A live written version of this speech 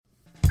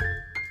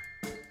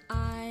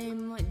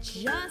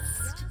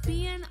Just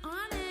Being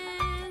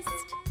Honest,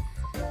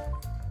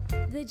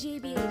 the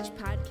JBH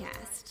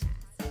podcast.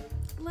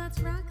 Let's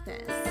rock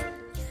this.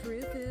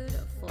 True food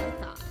for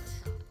thought.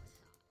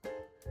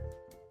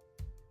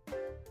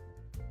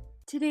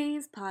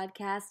 Today's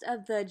podcast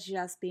of the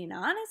Just Being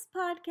Honest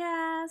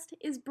podcast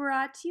is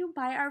brought to you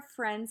by our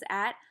friends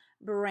at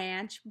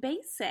Branch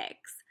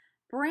Basics.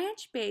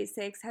 Branch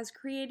Basics has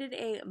created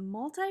a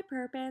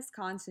multi-purpose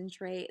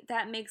concentrate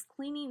that makes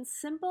cleaning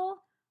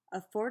simple,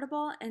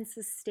 affordable, and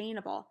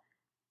sustainable.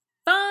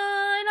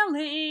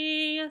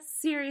 Finally!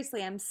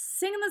 Seriously, I'm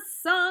singing the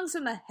songs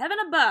from the heaven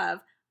above.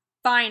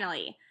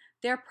 Finally!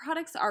 Their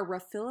products are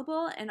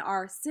refillable and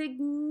are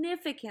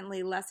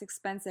significantly less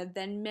expensive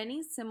than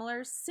many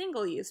similar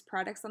single-use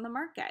products on the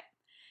market.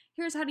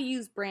 Here's how to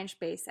use Branch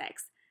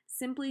Basics.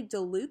 Simply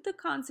dilute the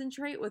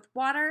concentrate with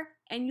water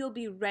and you'll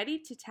be ready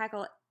to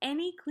tackle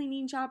any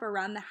cleaning job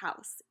around the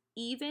house,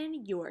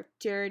 even your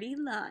dirty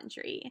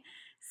laundry.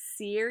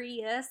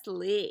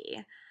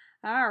 Seriously.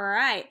 All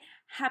right.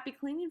 Happy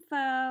cleaning,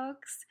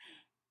 folks.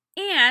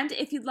 And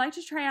if you'd like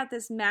to try out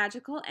this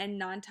magical and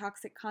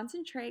non-toxic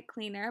concentrate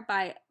cleaner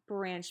by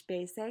Branch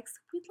Basics,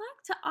 we'd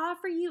like to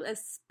offer you a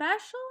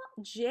special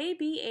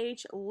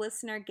JBH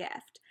listener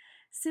gift.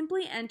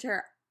 Simply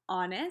enter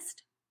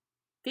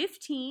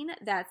HONEST15,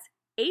 that's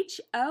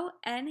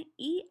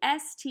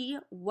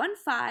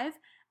HONEST15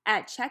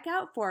 at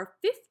checkout for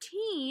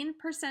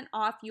 15%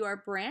 off your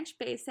Branch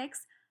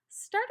Basics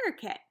starter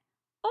kit.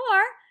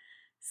 Or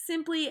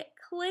simply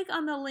click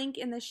on the link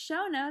in the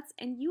show notes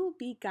and you will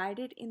be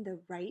guided in the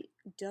right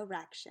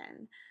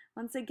direction.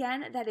 Once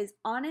again, that is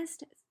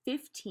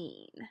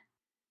HONEST15.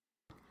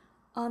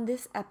 On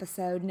this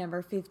episode,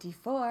 number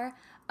 54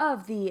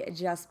 of the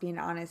Just Being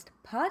Honest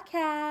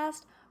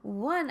podcast,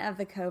 one of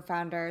the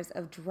co-founders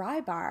of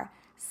Drybar,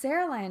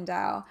 Sarah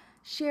Landau,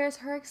 shares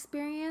her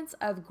experience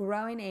of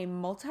growing a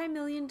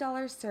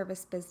multi-million-dollar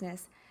service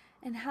business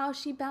and how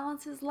she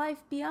balances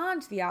life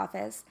beyond the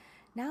office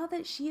now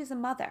that she is a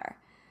mother.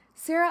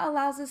 Sarah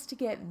allows us to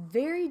get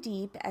very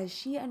deep as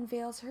she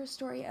unveils her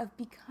story of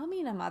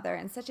becoming a mother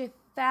in such a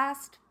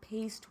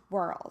fast-paced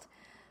world.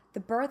 The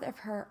birth of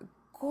her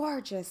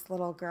gorgeous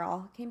little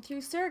girl came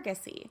through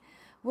surrogacy.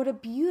 What a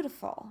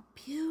beautiful,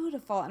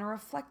 beautiful, and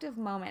reflective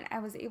moment I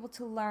was able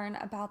to learn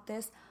about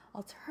this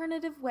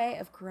alternative way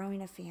of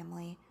growing a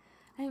family.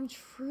 I am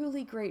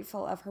truly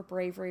grateful of her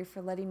bravery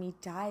for letting me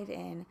dive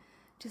in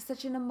to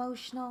such an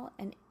emotional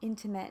and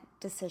intimate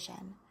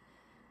decision.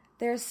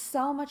 There's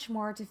so much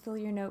more to fill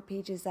your note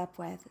pages up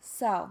with,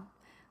 so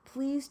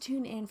please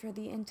tune in for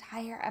the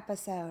entire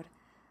episode.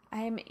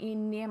 I am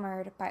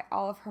enamored by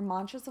all of her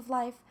mantras of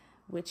life,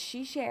 which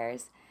she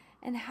shares,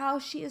 and how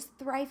she is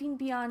thriving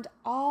beyond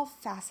all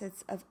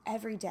facets of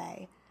every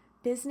day,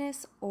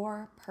 business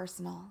or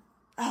personal.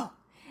 Oh,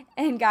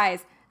 and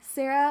guys,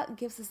 Sarah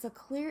gives us a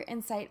clear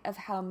insight of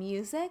how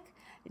music,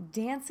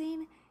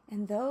 dancing,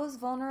 and those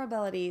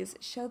vulnerabilities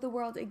show the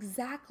world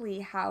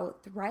exactly how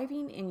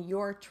thriving in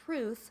your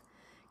truth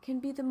can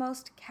be the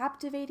most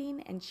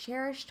captivating and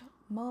cherished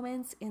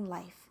moments in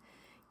life.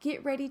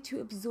 Get ready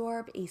to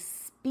absorb a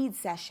speed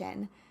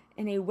session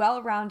in a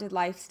well-rounded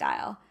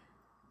lifestyle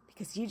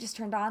because you just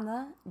turned on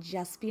the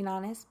Just Being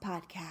Honest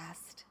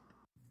podcast.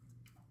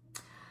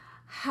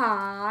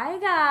 Hi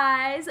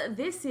guys,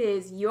 this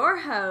is your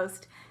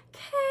host,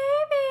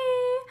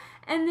 KB,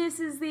 and this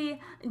is the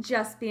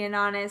Just Being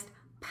Honest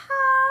podcast.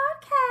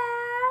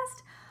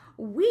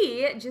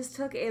 We just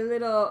took a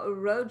little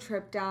road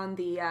trip down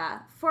the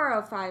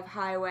 405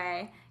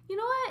 highway. You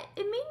know what?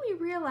 It made me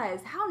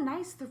realize how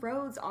nice the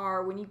roads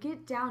are when you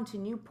get down to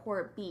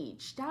Newport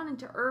Beach, down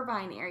into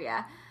Irvine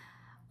area.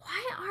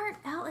 Why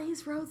aren't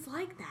LA's roads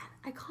like that?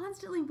 I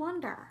constantly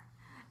wonder.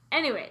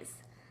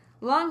 Anyways,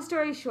 long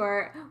story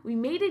short, we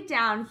made it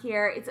down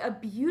here. It's a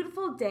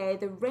beautiful day.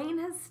 The rain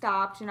has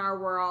stopped in our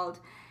world.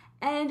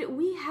 And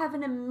we have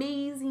an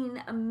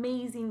amazing,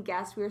 amazing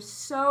guest. We are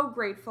so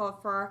grateful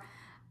for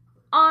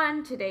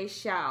on today's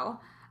show.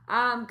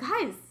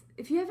 Guys,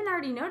 if you haven't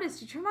already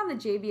noticed, you turn on the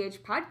JBH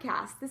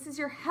podcast. This is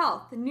your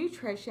health,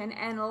 nutrition,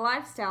 and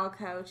lifestyle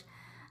coach,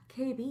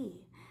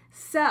 KB.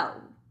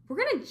 So we're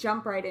going to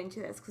jump right into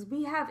this because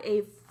we have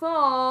a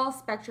full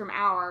spectrum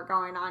hour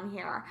going on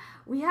here.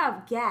 We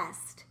have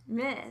guest,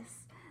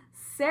 Miss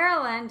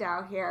Sarah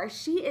Landau here.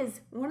 She is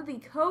one of the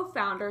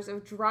co-founders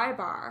of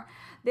Drybar.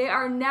 They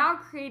are now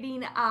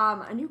creating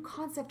a new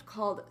concept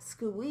called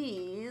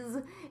Squeeze.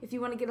 If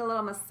you want to get a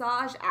little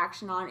massage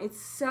action on,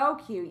 it's so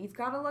cute. You've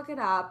got to look it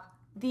up.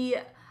 The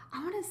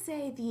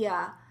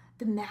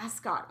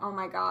mascot, oh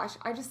my gosh.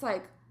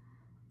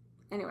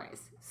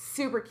 Anyways,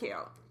 super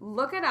cute.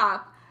 Look it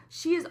up.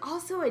 She is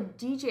also a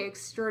DJ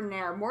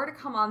extraordinaire. More to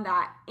come on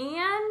that.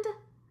 And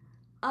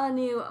a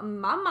new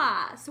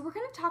mama. So we're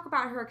going to talk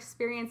about her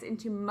experience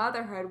into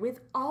motherhood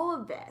with all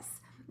of this.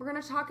 We're going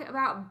to talk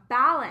about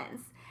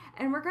balance.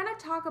 And we're going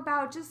to talk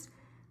about just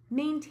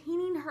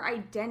maintaining her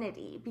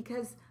identity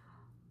because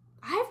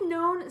I've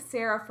known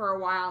Sarah for a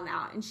while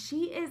now, and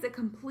she is a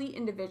complete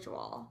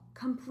individual.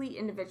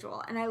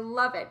 And I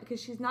love it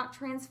because she's not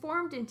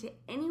transformed into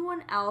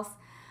anyone else,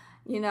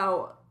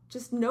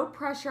 just no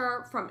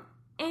pressure from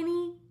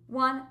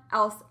anyone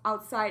else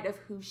outside of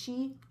who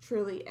she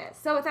truly is.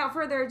 So without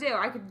further ado,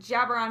 I could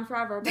jabber on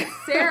forever, but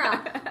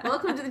Sarah,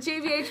 welcome to the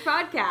JVH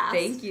podcast.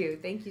 Thank you.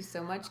 Thank you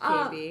so much,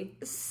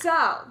 KB.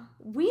 So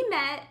we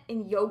met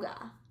in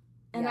yoga,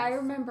 and Yes. I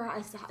remember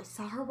I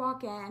saw her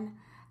walk in.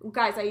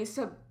 Guys,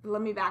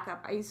 let me back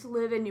up. I used to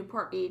live in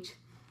Newport Beach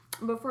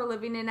before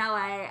living in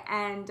LA,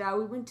 and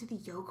we went to the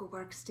Yoga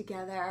Works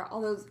together.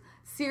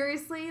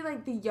 Seriously,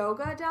 like the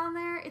yoga down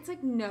there, it's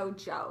like no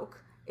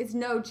joke. It's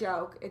no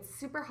joke. It's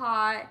super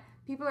hot.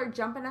 People are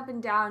jumping up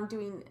and down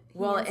doing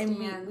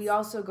handstands. And we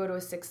also go to a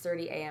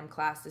 6:30 a.m.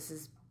 class. This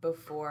is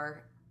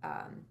before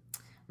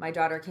my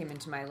daughter came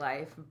into my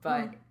life,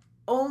 but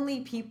only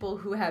people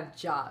who have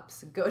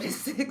jobs go to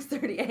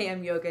 6:30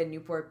 a.m. yoga in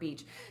Newport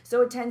Beach.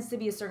 So it tends to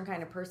be a certain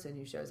kind of person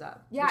who shows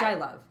up, which I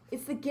love.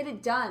 It's the get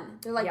it done.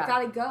 They're like,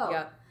 gotta go.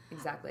 Yep,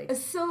 exactly.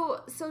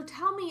 So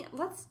tell me,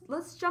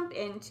 let's jump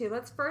into,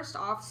 let's first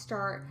off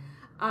start,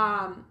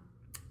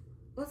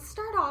 let's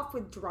start off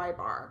with Dry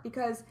Bar,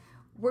 because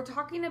we're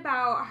talking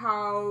about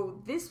how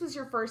this was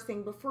your first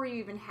thing before you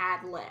even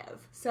had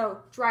Liv. So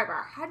Dry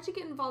Bar, how did you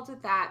get involved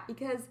with that?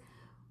 Because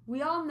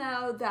we all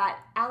know that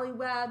Allie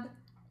Webb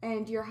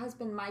and your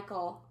husband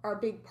Michael are a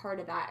big part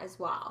of that as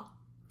well.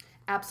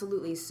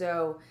 Absolutely.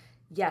 So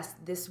yes,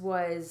 this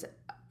was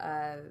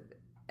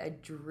a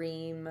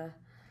dream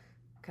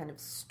kind of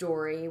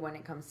story when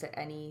it comes to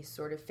any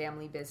sort of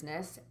family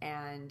business,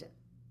 and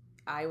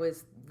I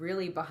was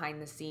really behind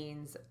the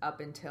scenes up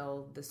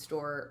until the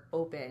store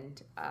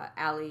opened.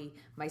 Allie,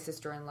 my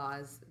sister-in-law,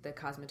 is the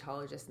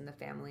cosmetologist in the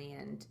family,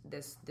 and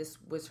this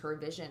was her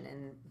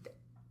vision,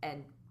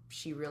 and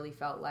she really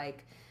felt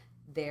like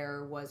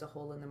there was a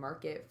hole in the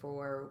market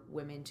for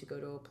women to go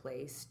to a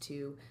place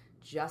to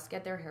just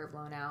get their hair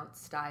blown out,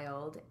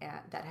 styled,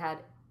 that had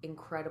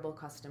incredible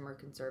customer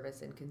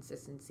service and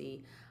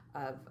consistency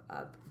of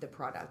the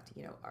product,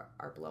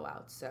 our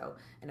blowouts. So,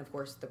 and of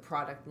course the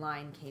product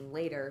line came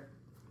later,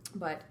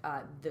 but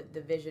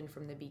the vision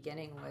from the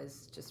beginning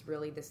was just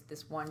really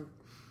this one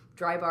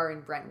Dry Bar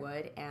in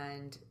Brentwood,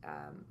 and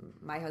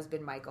my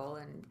husband Michael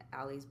and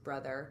Allie's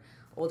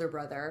older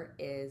brother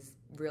is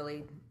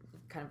really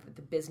kind of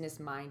the business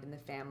mind in the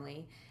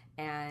family,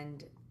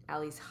 and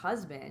Allie's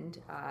husband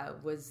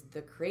was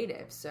the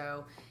creative.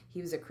 So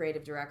he was a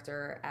creative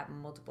director at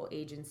multiple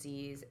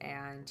agencies,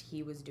 and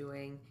he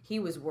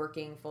was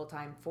working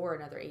full-time for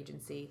another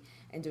agency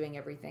and doing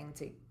everything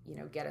to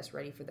get us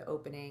ready for the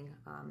opening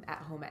at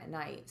home at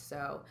night.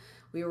 So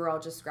we were all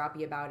just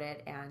scrappy about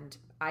it, and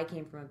I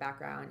came from a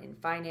background in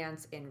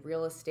finance, in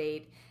real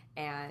estate,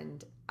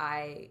 and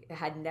I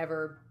had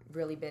never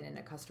really been in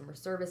a customer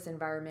service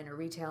environment or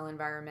retail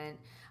environment.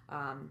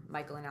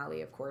 Michael and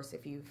Allie, of course,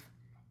 if you've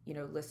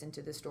listened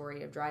to the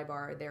story of Dry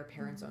Bar, their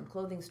parents owned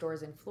clothing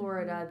stores in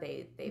Florida.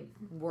 They've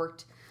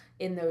worked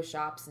in those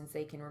shops since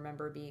they can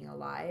remember being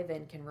alive,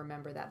 and can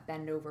remember that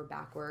bend over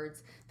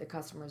backwards, the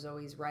customer's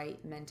always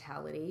right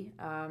mentality.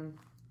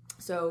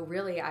 So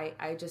really,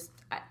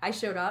 I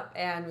showed up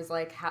and was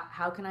like,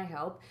 how can I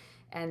help?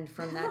 And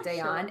from that day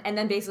on, and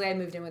then basically I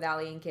moved in with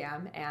Allie and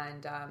Cam,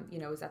 and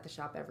was at the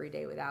shop every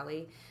day with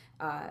Allie,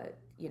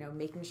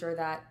 making sure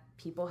that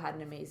people had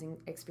an amazing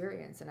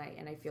experience, and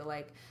I feel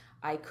like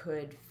I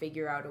could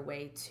figure out a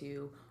way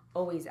to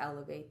always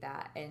elevate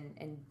that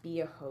and be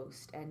a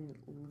host and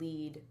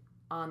lead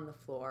on the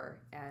floor,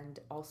 and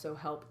also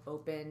help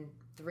open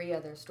 3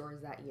 other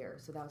stores that year.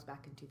 So that was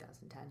back in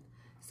 2010.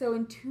 So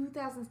in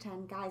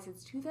 2010, guys,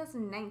 it's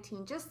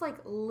 2019, just like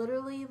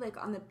literally like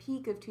on the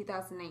peak of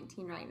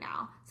 2019 right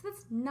now. So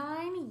that's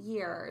 9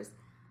 years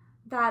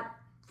that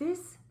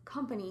this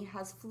company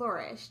has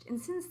flourished. And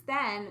since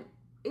then,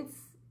 it's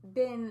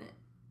been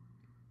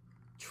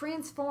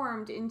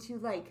transformed into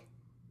like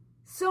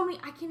so many,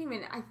 I can't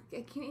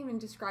even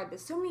describe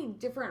this, so many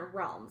different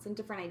realms and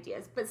different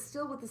ideas, but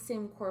still with the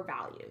same core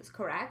values,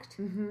 correct?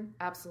 Mm-hmm.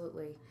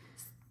 Absolutely.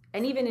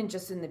 And even in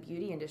the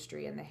beauty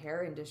industry and the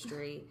hair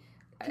industry,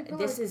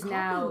 this is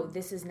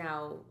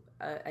now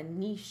a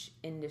niche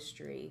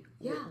industry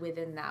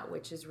within that,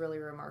 which is really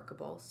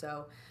remarkable.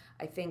 So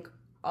I think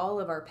all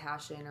of our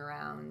passion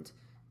around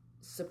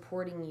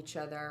supporting each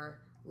other,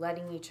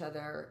 letting each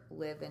other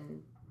live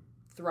and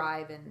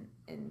thrive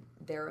in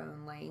their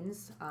own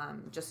lanes,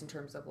 just in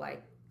terms of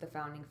like the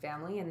founding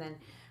family, and then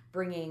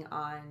bringing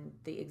on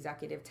the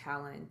executive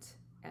talent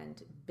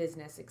and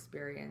business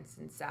experience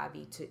and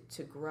savvy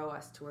to grow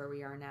us to where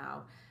we are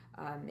now,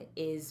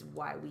 is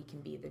why we can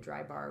be the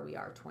Dry Bar we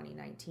are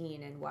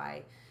 2019, and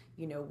why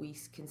we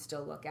can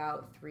still look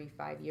out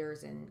 3-5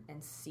 years and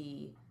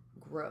see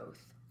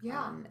growth.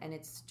 And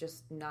it's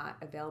just not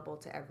available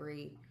to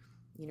every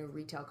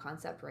retail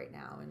concept right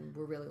now, and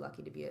we're really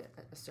lucky to be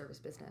a service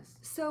business.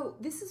 So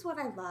this is what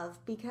I love,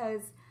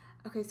 because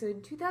so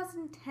in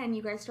 2010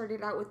 you guys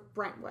started out with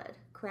Brentwood,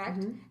 correct?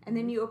 Mm-hmm. And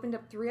then you opened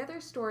up 3 other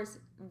stores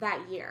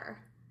that year.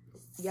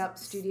 Yep,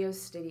 Studio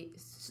City,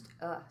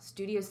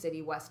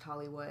 West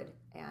Hollywood,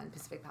 and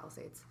Pacific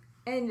Palisades.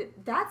 And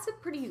that's a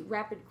pretty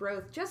rapid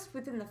growth just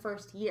within the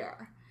first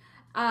year.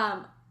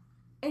 And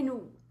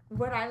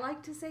what I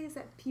like to say is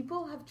that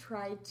people have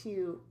tried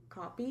to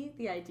copy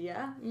the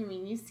idea. I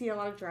mean, you see a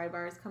lot of dry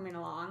bars coming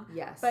along.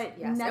 Yes, but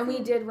yes. And we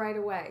did right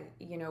away.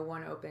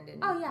 One opened in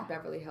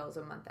Beverly Hills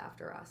a month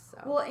after us.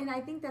 So. Well, and I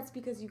think that's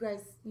because you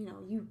guys,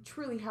 you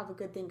truly have a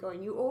good thing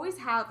going. You always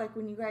have, like,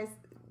 when you guys,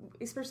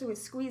 especially with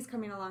Squeeze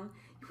coming along,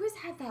 you always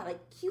have that, like,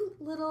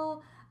 cute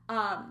little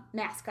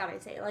mascot, I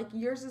say. Like,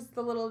 yours is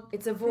the little...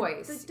 It's a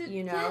voice,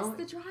 Yes,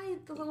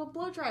 the little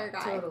blow dryer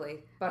guy.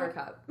 Totally.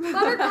 Buttercup.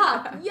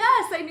 Buttercup.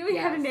 Yes, I knew he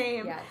had a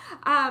name. Yes.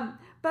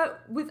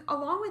 But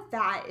along with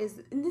that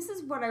and this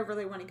is what I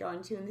really want to go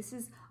into, and this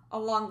is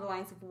along the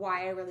lines of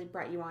why I really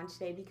brought you on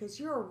today, because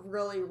you're a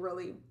really,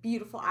 really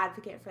beautiful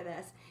advocate for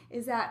this,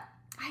 is that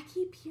I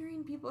keep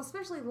hearing people,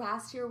 especially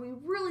last year, we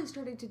really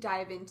started to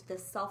dive into the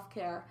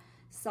self-care,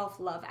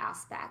 self-love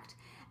aspect.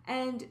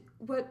 And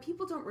what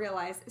people don't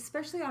realize,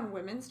 especially on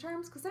women's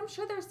terms, because I'm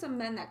sure there's some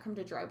men that come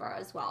to Dry Bar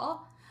as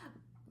well.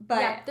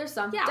 But yeah, there's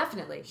some,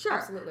 definitely. Sure.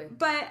 Absolutely.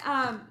 But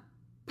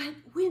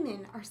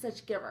women are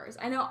such givers.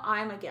 I know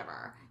I'm a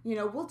giver.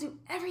 We'll do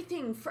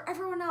everything for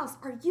everyone else.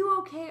 Are you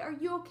okay? Are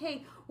you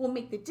okay? We'll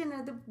make the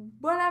dinner, the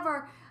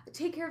whatever,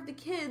 take care of the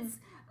kids,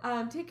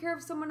 take care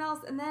of someone else.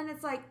 And then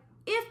it's like,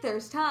 if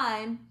there's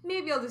time,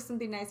 maybe I'll do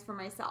something nice for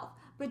myself.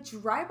 But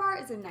Dry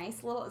Bar is a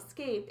nice little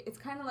escape. It's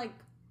kind of like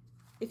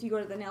if you go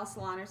to the nail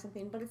salon or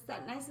something, but it's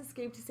that nice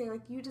escape to say,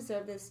 like, you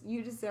deserve this,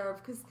 you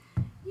deserve, because,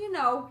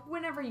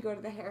 whenever you go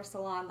to the hair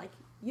salon, like,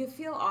 you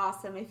feel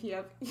awesome if you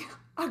have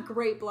a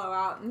great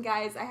blowout. And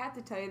guys, I have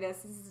to tell you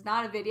this is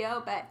not a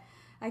video, but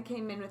I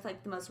came in with,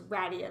 like, the most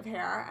ratty of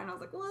hair, and I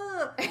was like,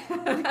 whoa,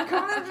 come to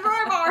the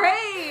Dry Bar,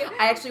 hey!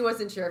 I actually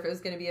wasn't sure if it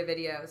was going to be a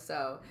video,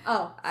 so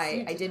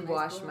I did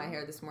wash nice my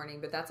hair this morning,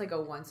 but that's like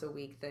a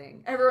once-a-week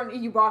thing.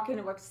 Everyone, you walk in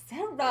and walk,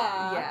 Sarah!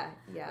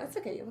 Yeah. That's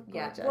okay, you look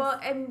gorgeous. Well,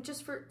 and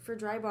just for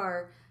Dry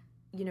Bar,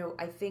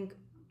 I think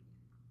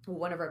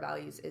one of our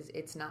values is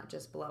it's not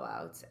just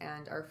blowouts,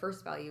 and our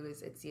first value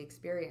is it's the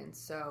experience.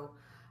 So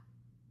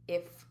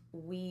if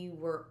we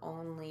were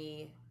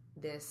only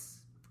this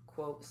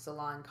quote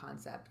salon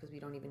concept, because we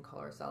don't even call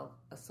ourselves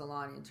a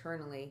salon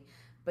internally,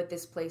 but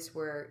this place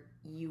where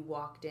you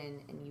walked in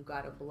and you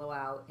got a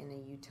blowout in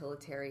a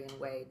utilitarian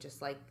way,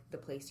 just like the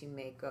place you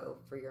may go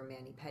for your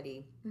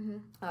mani-pedi,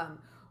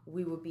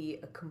 we would be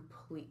a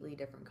completely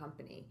different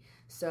company.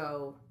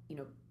 So,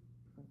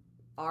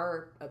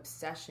 our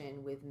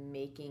obsession with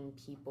making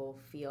people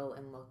feel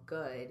and look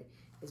good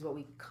is what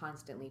we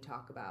constantly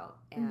talk about.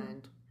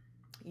 And,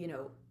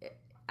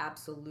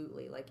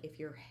 absolutely, like, if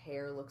your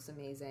hair looks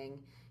amazing,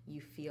 you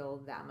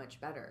feel that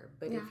much better.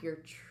 But if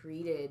you're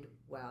treated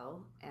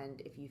well, and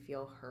if you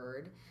feel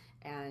heard,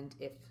 and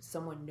if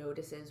someone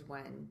notices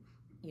when,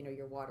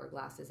 your water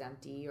glass is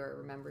empty or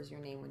remembers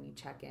your name when you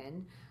check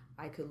in,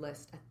 I could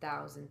list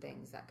 1,000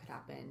 things that could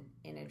happen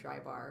in a Dry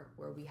Bar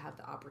where we have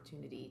the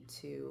opportunity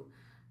to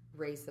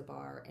raise the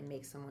bar and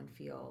make someone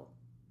feel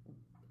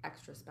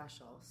extra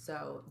special.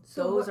 So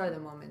those are the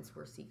moments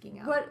we're seeking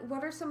out.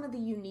 What are some of the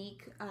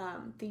unique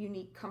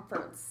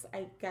comforts,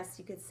 I guess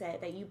you could say,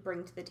 that you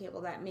bring to the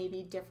table that may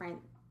be different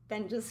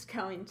than just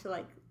going to,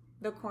 like,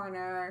 the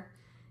corner,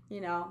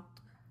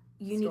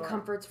 Unique store?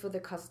 Comforts for the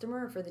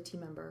customer or for the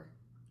team member?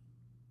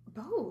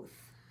 Both.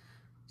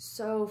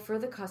 So for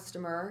the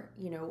customer,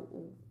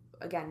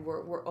 again,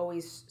 we're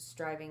always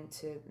striving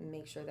to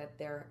make sure that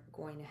they're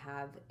going to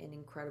have an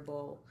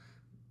incredible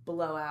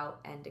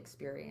blowout end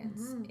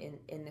experience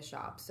in the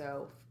shop.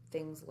 So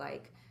things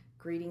like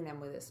greeting them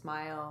with a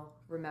smile,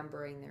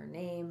 remembering their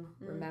name,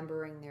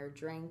 remembering their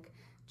drink,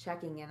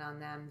 checking in on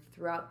them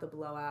throughout the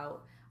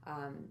blowout,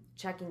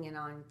 checking in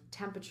on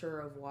temperature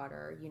of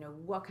water,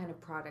 what kind of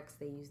products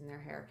they use in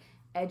their hair,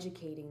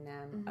 educating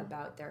them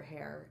about their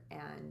hair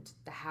and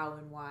the how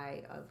and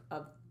why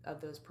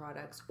of those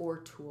products or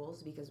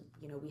tools, because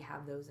we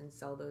have those and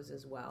sell those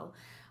as well.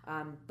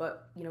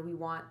 But we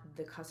want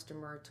the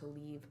customer to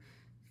leave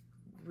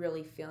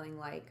really feeling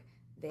like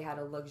they had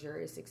a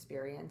luxurious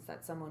experience,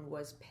 that someone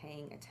was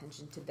paying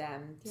attention to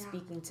them,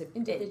 speaking to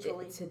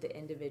the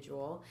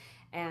individual,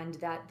 and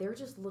that they're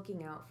just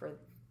looking out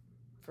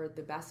for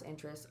the best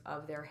interests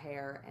of their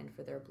hair and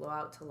for their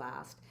blowout to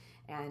last.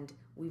 And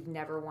we've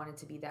never wanted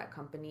to be that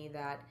company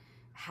that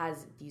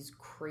has these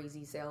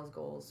crazy sales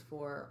goals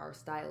for our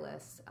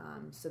stylists,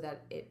 so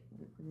that it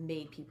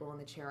made people in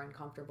the chair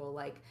uncomfortable,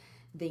 like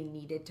they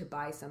needed to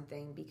buy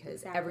something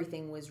because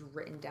everything was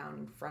written down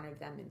in front of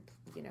them, and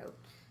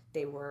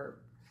they were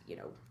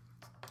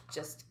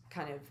just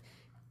kind of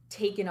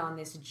taken on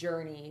this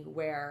journey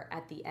where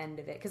at the end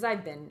of it, because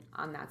I've been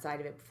on that side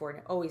of it before, and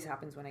it always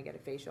happens when I get a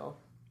facial,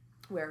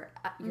 where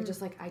you're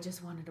just like, I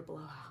just wanted to blow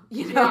out,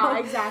 Yeah,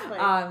 exactly.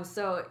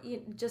 So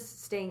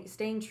just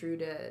staying true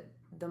to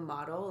the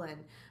model,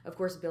 and of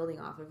course building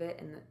off of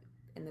it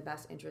in the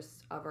best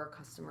interests of our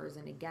customers.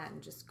 And again,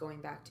 just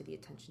going back to the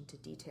attention to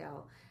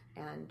detail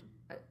and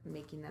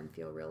making them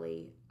feel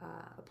really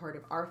a part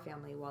of our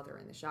family while they're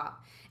in the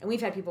shop. And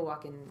we've had people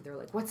walk in, they're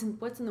like, what's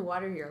in the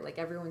water here? Like,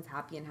 everyone's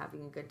happy and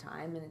having a good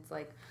time. And it's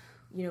like,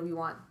 you know, we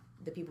want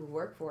the people who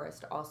work for us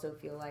to also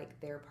feel like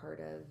they're part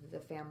of the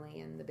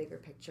family and the bigger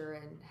picture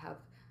and have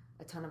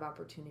a ton of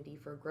opportunity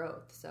for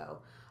growth.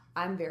 So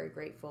I'm very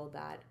grateful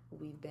that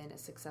we've been a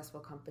successful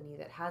company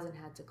that hasn't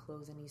had to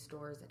close any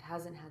stores, that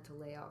hasn't had to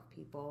lay off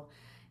people,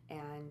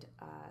 and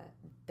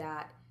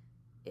that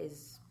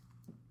is,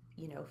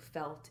 you know,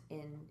 felt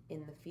in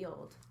the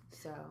field,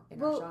 so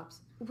in our shops.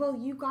 Well,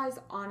 you guys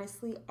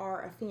honestly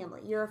are a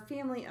family. You're a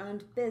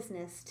family-owned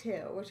business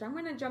too, which I'm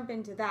going to jump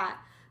into that.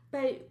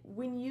 But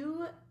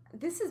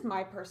this is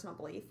my personal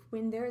belief,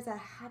 when there's a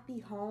happy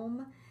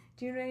home,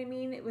 do you know what I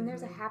mean? When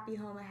there's a happy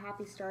home, a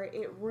happy start,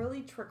 it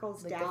really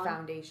trickles down. Like the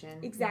foundation.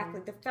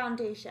 Exactly, the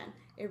foundation.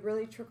 It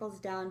really trickles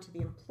down to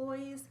the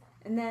employees.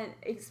 And then,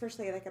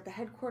 especially like at the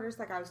headquarters,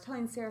 like I was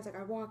telling Sarah, it's like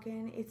I walk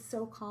in, it's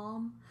so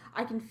calm.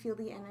 I can feel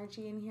the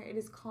energy in here. It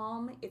is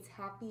calm. It's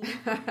happy.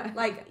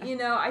 Like, you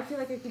know, I feel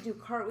like I could do a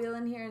cartwheel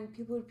in here and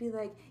people would be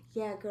like,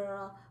 yeah,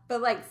 girl.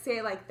 But like, say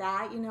it like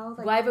that, you know?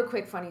 Like, well, I have a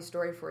quick funny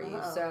story for you.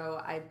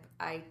 So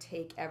I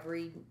take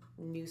every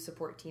new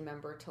support team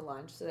member to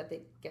lunch so that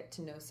they get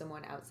to know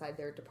someone outside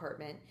their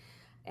department.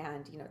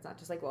 And, you know, it's not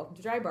just like, welcome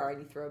to Dry Bar,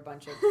 and you throw a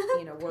bunch of,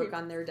 you know, work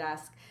on their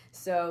desk.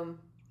 So,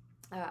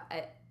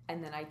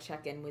 and then I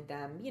check in with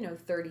them, you know,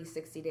 30,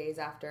 60 days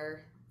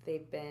after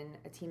they've been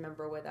a team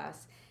member with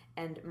us.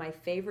 And my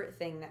favorite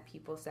thing that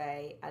people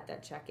say at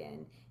that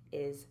check-in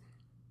is,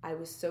 I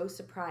was so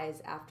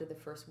surprised after the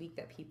first week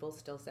that people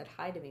still said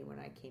hi to me when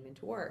I came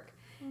into work.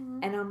 Mm-hmm.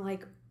 And I'm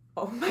like,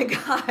 oh my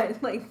God,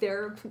 like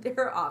there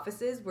are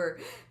offices where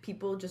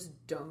people just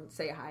don't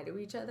say hi to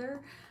each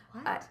other.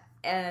 What?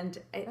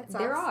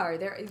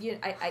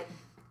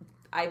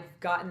 I've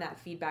gotten that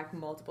feedback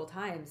multiple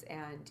times,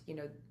 and, you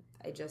know,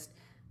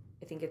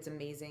 I think it's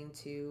amazing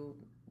to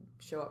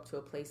show up to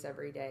a place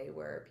every day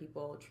where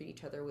people treat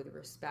each other with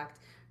respect,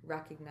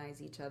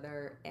 recognize each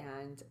other,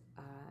 and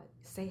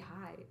say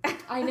hi.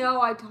 I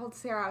know. I told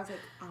Sarah, I was like,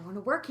 I want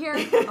to work here.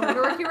 I want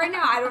to work here right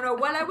now. I don't know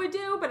what I would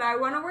do, but I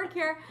want to work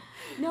here.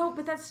 No,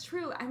 but that's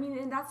true. I mean,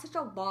 and that's such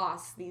a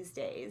loss these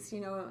days, you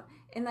know,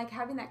 and like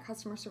having that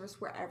customer service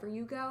wherever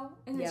you go.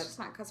 And it's just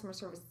not customer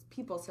service, it's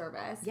people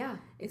service. Yeah,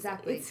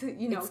 exactly. It's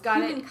you know,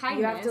 human kindness.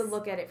 You have to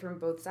look at it from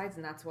both sides,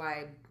 and that's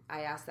why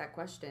I asked that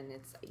question.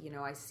 It's, you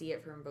know, I see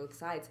it from both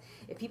sides.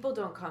 If people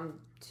don't come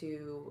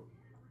to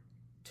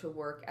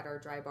work at our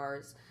Dry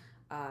Bars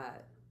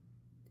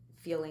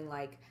feeling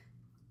like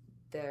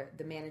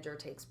the manager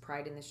takes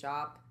pride in the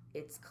shop,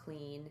 it's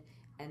clean,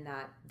 and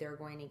that they're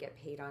going to get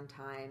paid on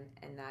time,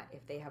 and that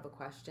if they have a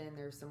question,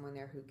 there's someone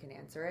there who can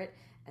answer it,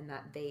 and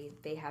that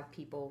they have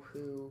people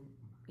who,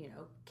 you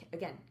know,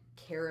 again,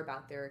 care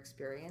about their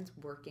experience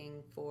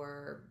working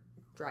for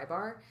Dry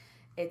Bar.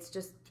 It's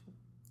just,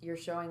 you're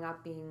showing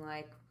up being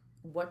like,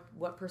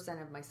 what percent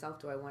of myself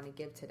do I want to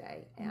give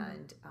today? Mm-hmm.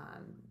 And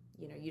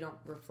you know, you don't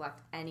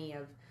reflect any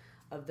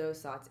of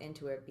those thoughts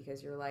into it,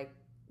 because you're like,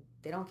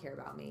 they don't care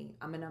about me.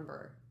 I'm a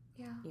number.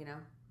 Yeah. You know?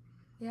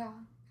 Yeah.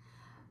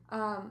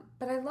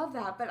 But I love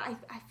that. But I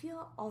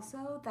feel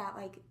also that,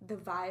 like, the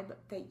vibe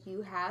that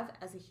you have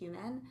as a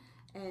human,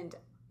 and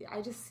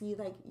I just see,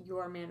 like,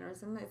 your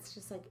mannerism. It's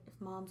just like, if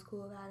mom's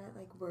cool about it,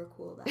 like, we're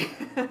cool about it.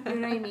 You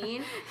know what I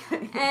mean?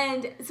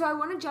 And so I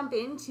want to jump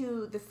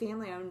into the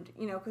family-owned,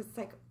 you know, because it's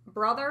like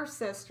brother,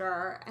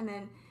 sister, and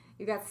then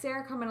you got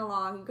Sarah coming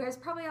along. You guys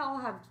probably all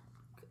have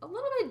a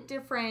little bit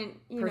different,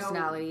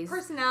 personalities.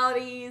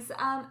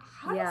 How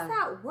does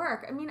that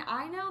work? I mean,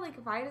 I know, like,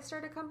 if I had to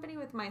start a company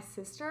with my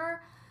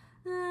sister,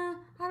 I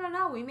don't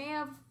know. We may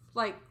have,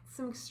 like,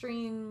 some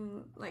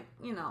extreme, like,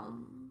 you know,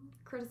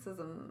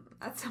 criticism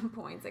at some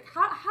points. Like,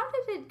 how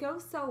did it go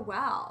so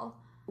well?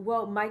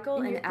 Well,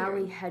 Michael and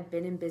Allie had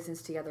been in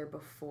business together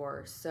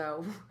before,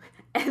 so,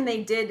 and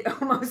they did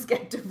almost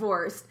get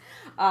divorced,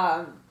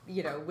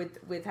 you know,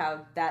 with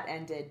how that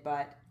ended,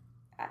 but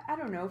I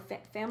don't know,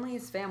 family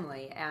is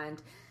family,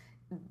 and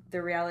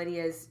the reality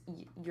is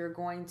you're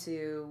going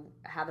to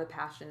have a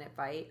passionate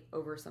fight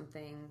over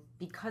something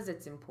because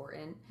it's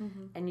important,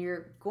 mm-hmm. and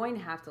you're going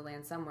to have to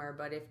land somewhere,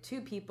 but if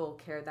two people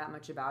care that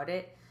much about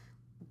it,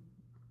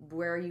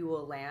 where you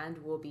will land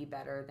will be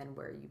better than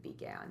where you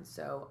began.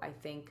 So I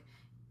think,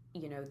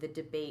 you know, the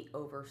debate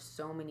over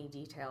so many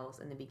details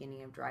in the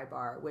beginning of Dry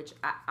Bar, which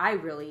I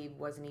really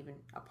wasn't even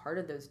a part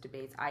of those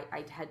debates. I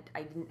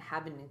didn't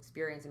have an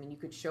experience. I mean, you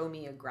could show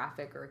me a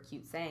graphic or a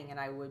cute saying and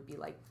I would be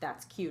like,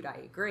 that's cute,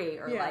 I agree.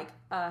 Or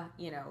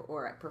you know,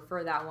 or I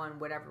prefer that one,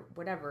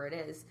 whatever it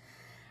is.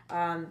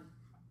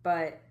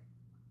 But,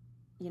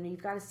 you know,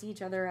 you've got to see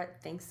each other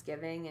at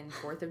Thanksgiving and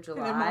 4th of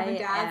July. And mom and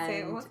dad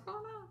say, what's going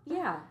on?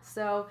 Yeah.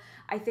 So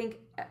I think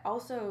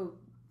also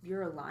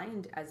you're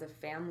aligned as a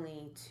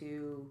family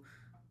to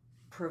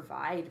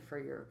provide for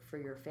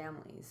your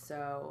families.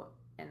 So,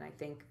 and I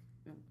think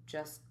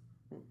just,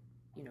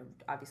 you know,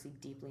 obviously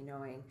deeply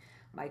knowing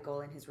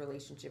Michael and his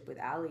relationship with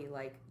Allie,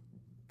 like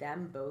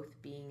them both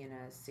being in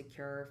a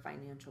secure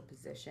financial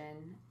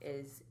position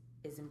is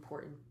is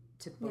important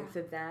to both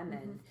of them.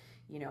 And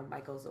you know,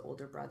 Michael's the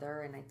older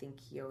brother, and I think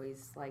he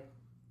always like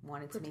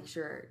wanted to make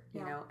sure,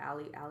 you know,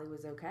 Allie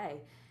was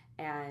okay.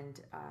 And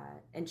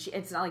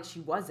it's not like she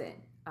wasn't.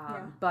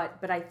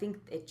 But I think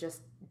it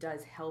just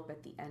does help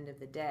at the end of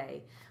the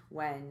day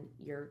when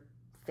you're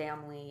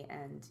family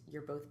and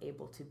you're both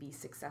able to be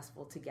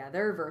successful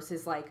together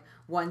versus like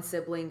one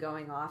sibling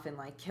going off and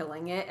like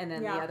killing it and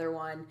then the other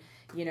one,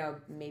 you know,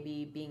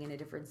 maybe being in a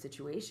different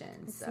situation.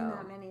 I've seen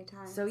that many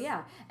times. So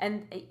yeah,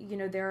 and you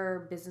know, there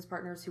are business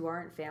partners who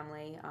aren't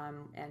family,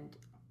 and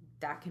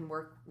that can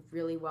work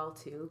really well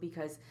too,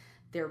 because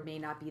there may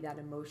not be that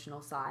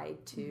emotional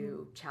side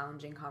to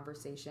challenging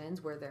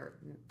conversations where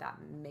that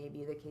may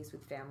be the case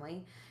with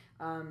family,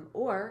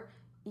 or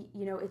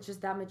you know, it's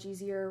just that much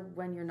easier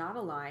when you're not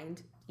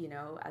aligned, you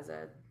know, as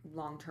a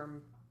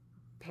long-term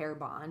pair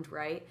bond,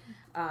 right?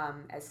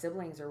 As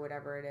siblings or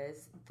whatever it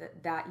is,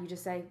 that you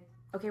just say,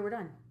 okay, we're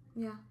done.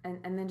 Yeah. And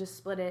then just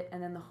split it,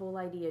 and then the whole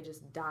idea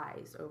just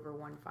dies over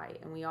one fight.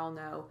 And we all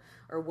know,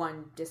 or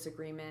one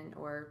disagreement,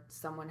 or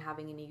someone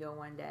having an ego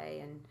one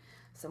day and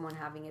someone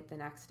having it the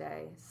next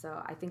day.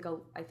 So I think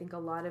a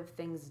lot of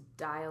things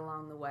die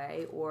along the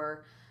way,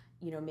 or,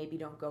 you know, maybe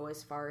don't go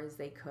as far as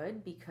they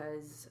could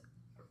because,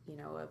 you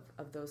know,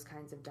 of those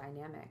kinds of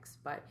dynamics.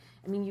 But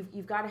I mean,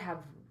 you've got to have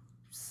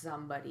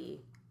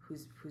somebody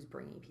who's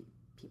bringing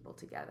people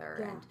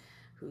together and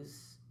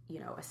who's, you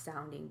know, a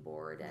sounding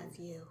board. And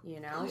you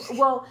know,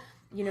 well,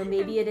 you know,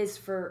 maybe it is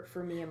for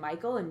me and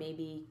Michael, and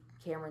maybe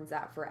Cameron's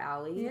that for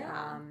Allie.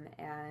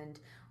 And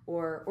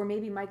or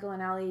maybe Michael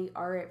and Allie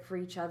are it for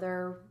each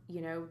other,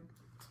 you know,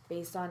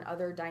 based on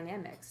other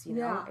dynamics. You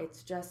know,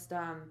 it's just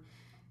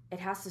it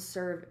has to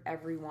serve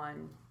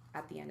everyone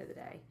at the end of the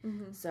day.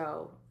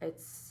 So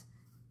it's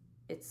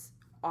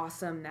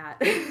awesome that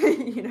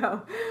you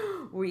know,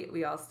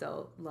 we all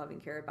still love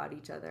and care about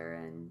each other,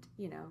 and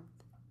you know,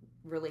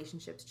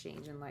 relationships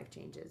change and life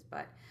changes,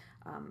 but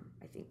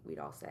I think we'd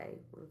all say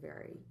we're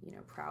very, you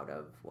know, proud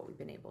of what we've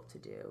been able to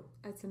do.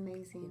 It's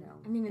amazing. You know,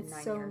 I mean,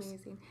 it's so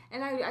amazing.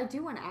 And I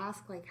do want to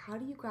ask, like, how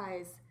do you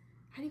guys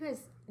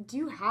do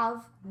you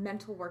have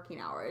mental working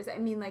hours? I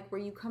mean, like,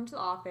 where you come to the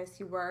office,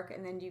 you work,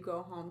 and then you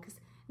go home? Because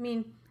I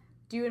mean,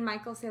 do you and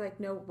Michael say like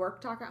no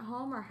work talk at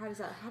home, or how does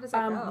that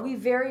go? We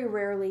very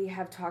rarely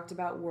have talked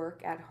about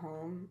work at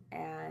home.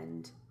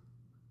 And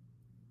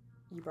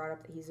you brought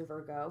up that he's a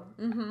Virgo.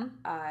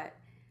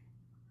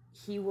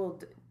 He will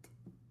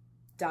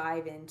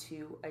dive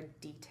into a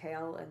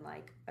detail and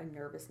like a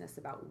nervousness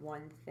about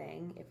one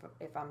thing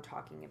if I'm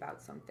talking about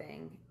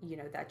something, you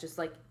know, that just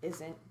like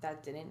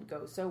didn't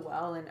go so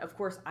well. And of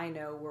course I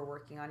know we're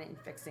working on it and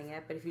fixing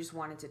it, but if you just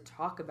wanted to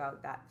talk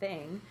about that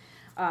thing,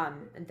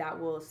 that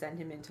will send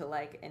him into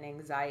like an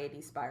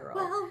anxiety spiral.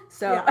 Well,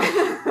 so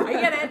yeah.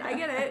 I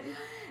get it.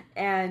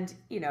 And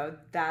you know,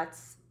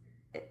 that's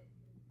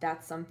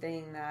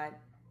something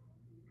that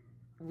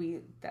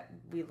we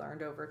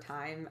learned over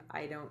time.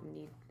 I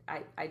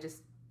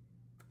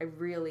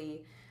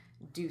really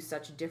do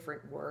such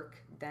different work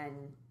than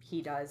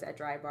he does at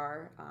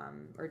Drybar,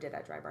 or did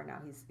at Drybar. Now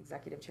he's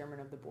executive chairman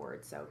of the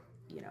board. So,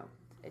 you know,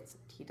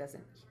 he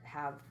doesn't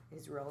have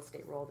his real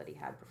estate role that he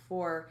had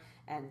before.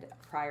 And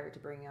prior to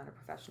bringing on a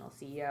professional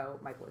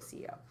CEO, Michael was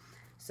CEO.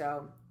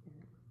 So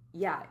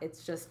yeah,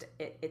 it's just,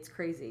 it's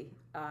crazy,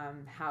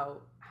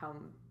 how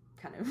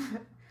kind of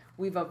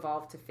we've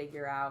evolved to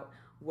figure out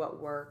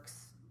what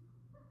works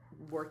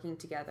working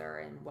together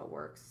and what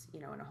works, you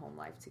know, in a home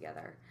life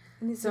together.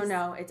 So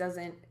no, it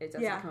doesn't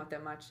come up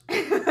that much.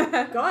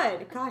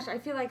 Good. Gosh, I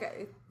feel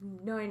like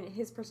knowing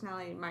his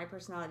personality, my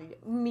personality,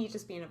 me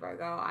just being a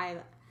Virgo, I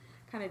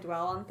kind of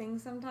dwell on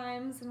things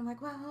sometimes, and I'm like,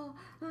 well,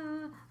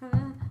 I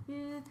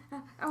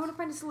want to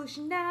find a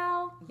solution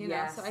now. You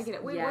know, so I get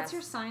it. Wait, what's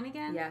your sign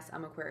again? Yes,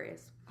 I'm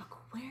Aquarius.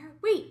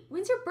 Wait,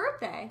 when's your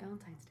birthday?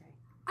 Valentine's Day.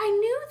 I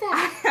knew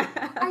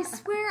that. I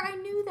swear I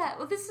knew that.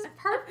 Well, this is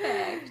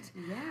perfect.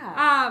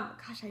 Yeah.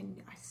 Gosh, I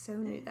so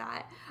knew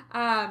that.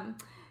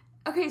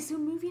 Okay, so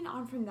moving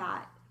on from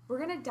that, we're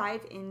going to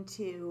dive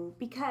into,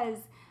 because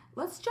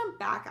let's jump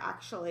back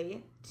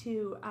actually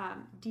to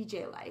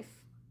DJ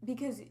life,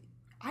 because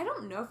I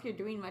don't know if you're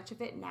doing much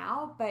of it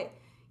now, but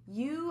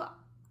you're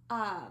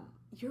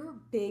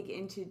big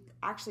into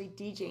actually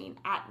DJing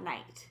at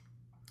night.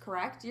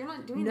 Correct? You're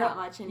not doing that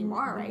much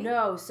anymore, right?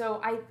 No.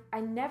 So I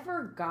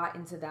never got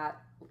into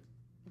that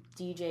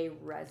DJ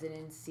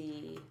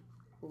residency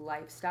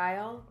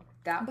lifestyle.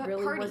 That but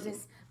really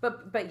parties.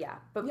 Wasn't. But yeah.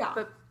 But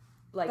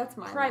like that's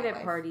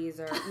private parties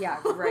or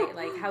right,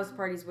 like house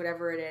parties,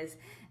 whatever it is,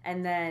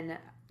 and then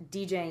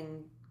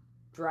DJing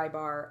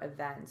Drybar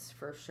events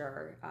for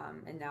sure.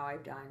 And now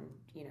I've done,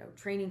 you know,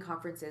 training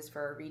conferences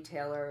for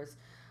retailers,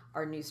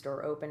 our new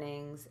store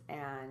openings,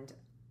 and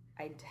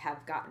I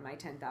have gotten my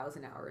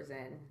 10,000 hours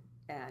in,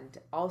 and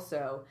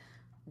also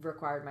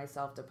required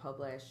myself to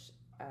publish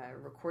a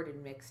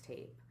recorded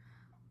mixtape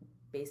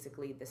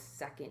basically the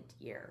second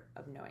year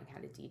of knowing how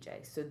to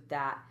DJ. So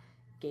that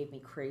gave me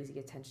crazy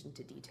attention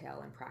to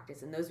detail and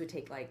practice. And those would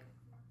take like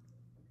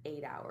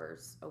 8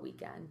 hours a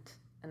weekend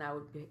and I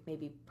would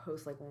maybe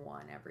post like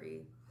one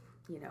every,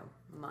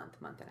 month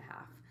and a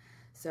half.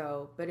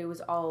 So, but it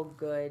was all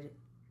good,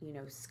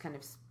 kind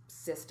of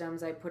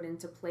systems I put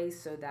into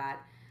place so that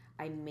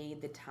I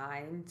made the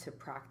time to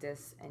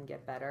practice and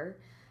get better.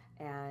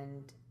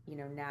 And,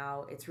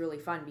 now it's really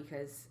fun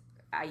because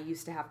I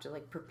used to have to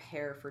like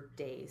prepare for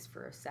days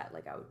for a set.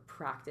 Like I would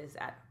practice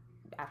at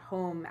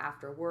home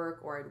after work,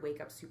 or I'd wake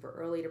up super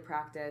early to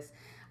practice.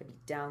 I'd be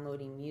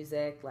downloading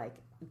music, like,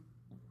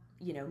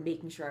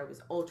 making sure I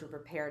was ultra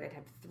prepared. I'd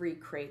have 3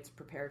 crates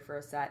prepared for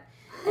a set.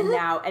 And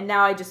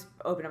now I just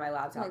open up my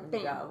laptop and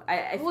go.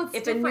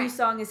 If a new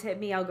song has hit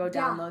me, I'll go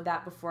download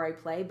that before I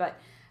play. But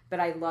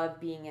I love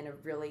being in a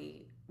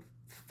really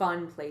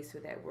fun place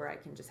with it where I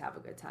can just have a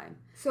good time.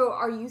 So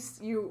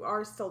you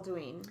are still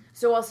doing?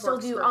 So I'll still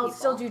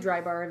do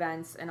dry bar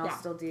events, and I'll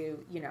still do,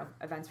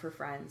 events for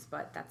friends,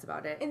 but that's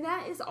about it. And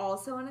that is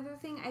also another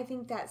thing I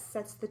think that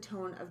sets the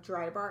tone of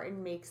dry bar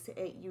and makes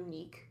it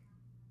unique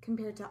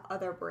compared to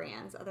other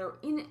brands. And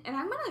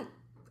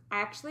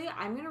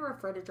I'm gonna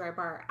refer to Dry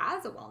Bar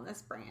as a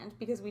wellness brand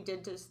because we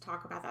did just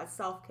talk about that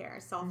self-care,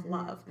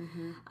 self-love.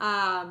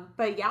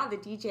 But yeah, the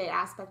DJ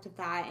aspect of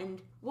that,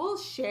 and we'll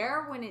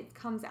share when it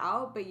comes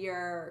out, but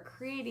you're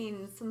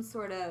creating some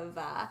sort of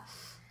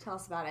tell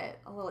us about it,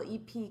 a little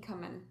EP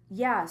coming.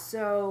 Yeah,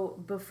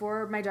 so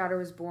before my daughter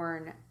was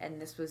born,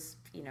 and this was,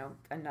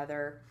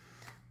 another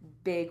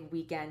big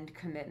weekend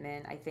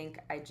commitment, I think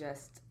I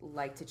just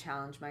like to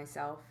challenge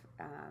myself,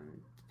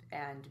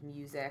 and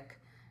music.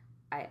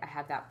 I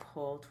have that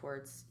pull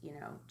towards,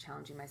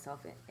 challenging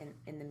myself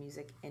in the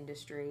music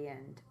industry,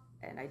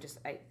 and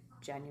I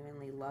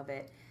genuinely love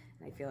it,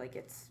 and I feel like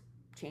it's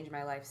changed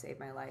my life, saved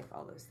my life,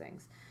 all those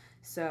things.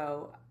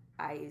 So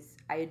I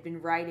had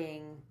been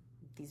writing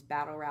these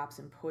battle raps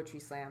and poetry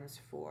slams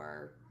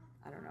for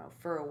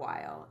a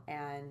while,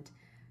 and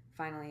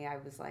finally I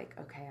was like,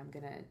 okay, I'm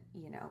gonna,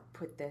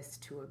 put this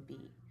to a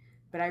beat,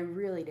 but I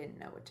really didn't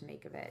know what to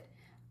make of it.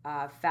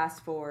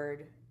 Fast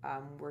forward,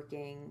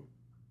 working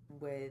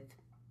with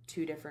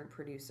 2 different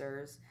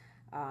producers,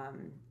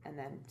 and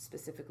then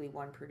specifically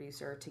one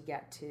producer to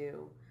get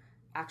to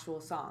actual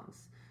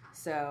songs.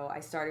 So I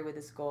started with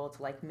this goal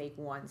to like make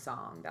one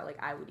song that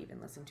like I would even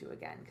listen to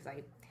again because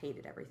I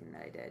hated everything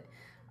that I did.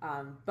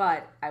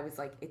 But I was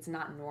like, it's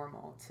not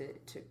normal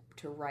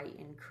to write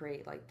and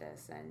create like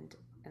this, and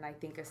I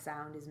think a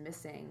sound is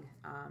missing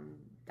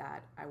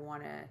that I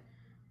want to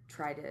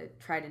try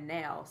to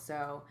nail.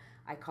 So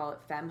I call it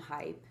Femme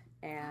Hype.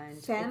 And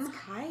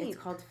it's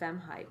called Femme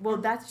Hype. Well,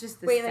 that's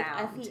just the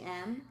sound. Like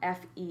FEM?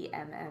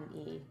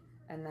 FEMME,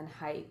 and then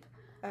hype.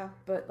 Oh.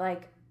 But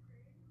like,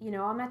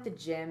 I'm at the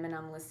gym and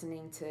I'm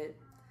listening to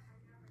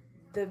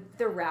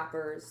the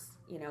rappers,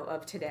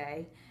 of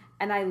today,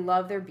 and I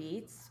love their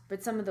beats,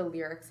 but some of the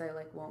lyrics I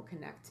like won't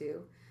connect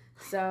to.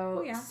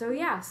 So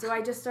so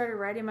I just started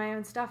writing my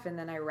own stuff, and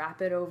then I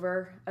rap it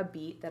over a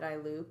beat that I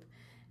loop,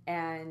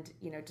 and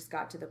just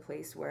got to the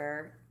place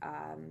where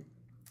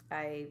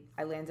I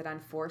landed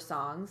on 4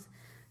 songs.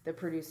 The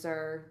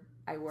producer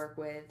I work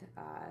with,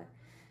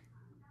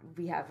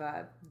 we have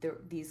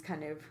these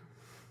kind of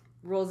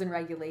rules and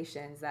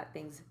regulations that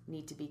things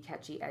need to be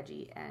catchy,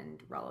 edgy,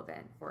 and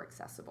relevant or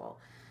accessible.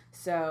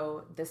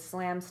 So the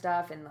slam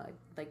stuff and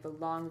like the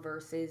long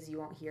verses, you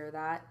won't hear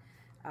that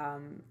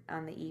on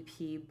the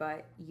EP,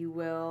 but you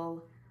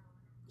will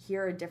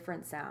hear a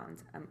different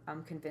sound.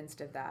 I'm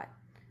convinced of that.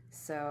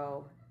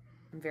 So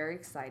I'm very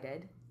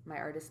excited. My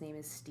artist name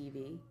is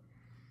Stevie,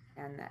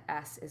 and the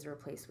S is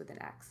replaced with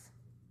an X.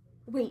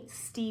 Wait,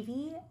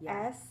 Stevie?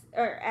 Yeah. S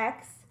or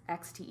X?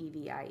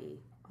 XTEVIE.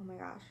 Oh my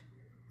gosh.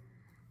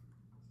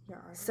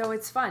 So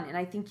it's fun, and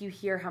I think you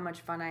hear how much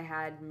fun I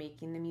had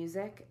making the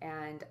music,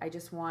 and I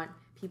just want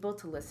people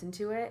to listen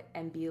to it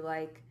and be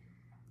like,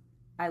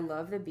 I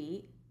love the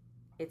beat.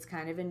 It's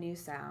kind of a new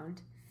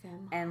sound,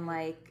 and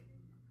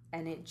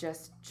it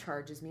just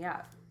charges me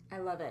up. I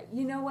love it.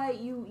 You know what?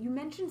 You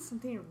mentioned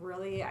something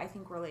really, I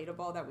think,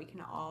 relatable that we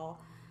can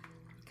all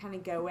kind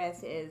of go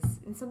with is,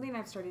 and something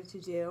I've started to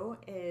do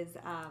is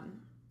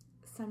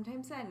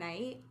sometimes at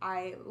night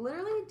I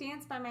literally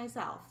dance by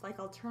myself. Like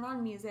I'll turn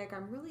on music.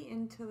 I'm really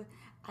into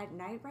at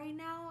night right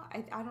now.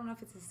 I don't know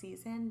if it's a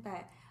season,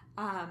 but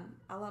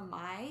Ella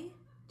Mai,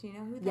 do you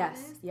know who that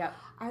is? Yep.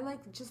 I love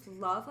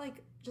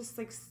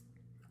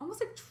almost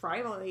like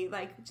tribally,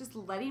 like just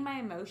letting my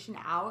emotion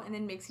out and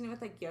then mixing it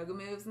with like yoga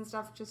moves and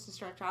stuff just to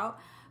stretch out.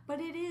 But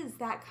it is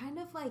that kind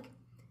of like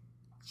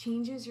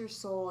changes your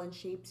soul and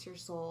shapes your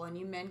soul. And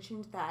you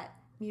mentioned that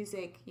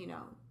music,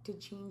 did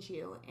change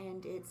you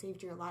and it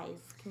saved your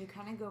life. Can you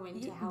kind of go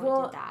into how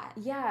it did that?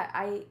 Yeah,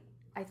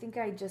 I think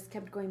I just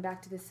kept going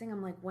back to this thing.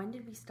 I'm like, when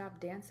did we stop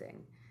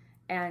dancing?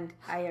 And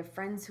I have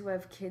friends who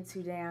have kids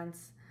who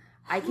dance.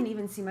 I can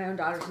even see my own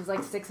daughter. She's like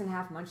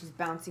 6.5 months. She's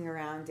bouncing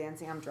around,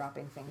 dancing. I'm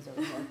dropping things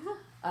over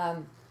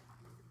here.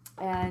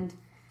 And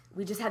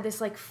we just had this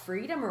like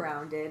freedom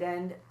around it.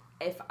 And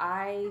if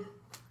I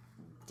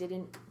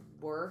didn't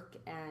work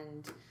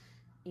and,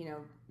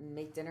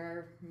 make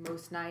dinner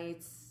most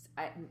nights,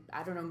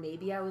 I don't know,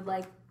 maybe I would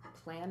like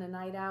plan a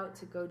night out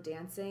to go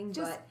dancing,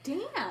 just but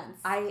dance.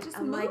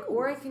 I'm like,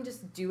 or I can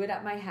just do it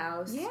at my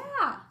house.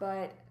 Yeah.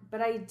 But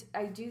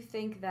I do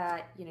think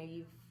that, you know,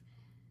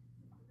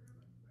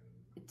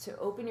 to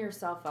open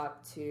yourself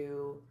up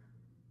to,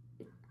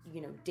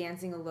 you know,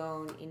 dancing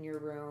alone in your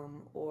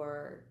room,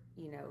 or,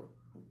 you know,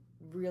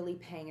 really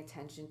paying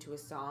attention to a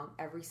song,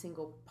 every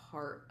single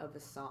part of a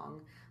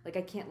song. Like,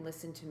 I can't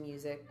listen to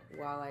music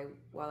while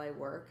I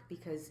work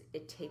because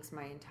it takes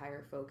my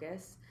entire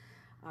focus.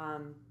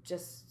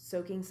 Just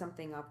soaking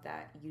something up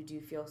that you do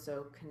feel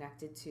so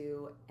connected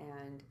to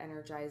and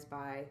energized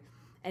by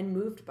and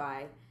moved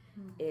by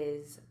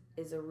is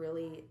a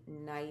really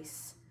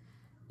nice,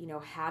 you know,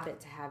 habit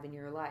to have in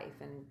your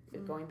life.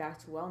 And going back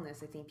to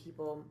wellness, I think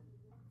people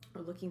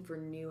are looking for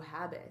new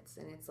habits,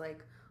 and it's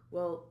like,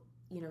 well,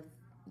 you know,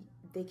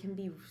 they can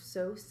be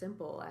so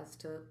simple as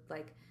to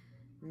like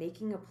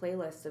making a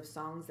playlist of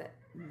songs that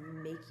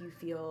make you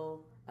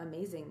feel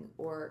amazing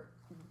or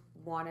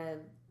want to,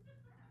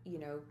 you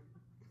know,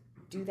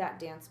 do that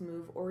dance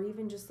move, or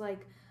even just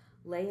like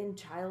lay in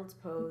child's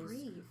pose,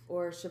 breathe,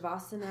 or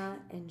shavasana,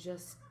 and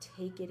just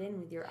take it in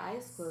with your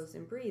eyes closed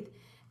and breathe.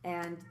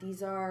 And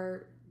these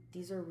are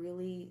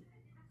really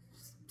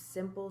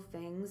simple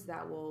things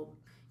that will,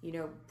 you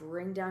know,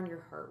 bring down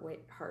your heart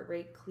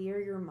rate,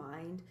 clear your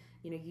mind.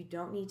 You know, you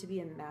don't need to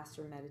be a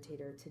master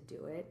meditator to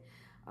do it,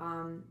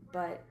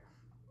 but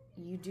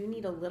you do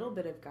need a little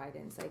bit of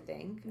guidance, I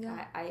think.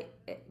 Yeah.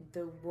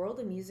 The world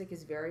of music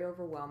is very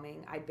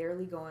overwhelming. I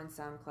barely go on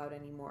SoundCloud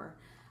anymore.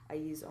 I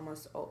use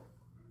almost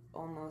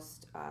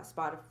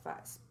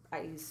Spotify.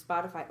 I use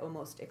Spotify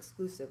almost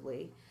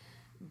exclusively,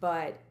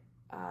 but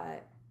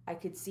I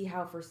could see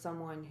how for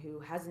someone who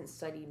hasn't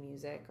studied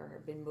music or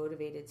have been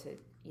motivated to,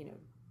 you know,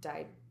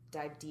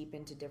 dive deep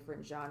into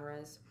different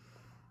genres,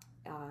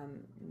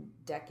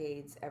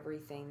 decades,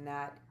 everything,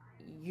 that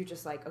you're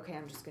just like, okay,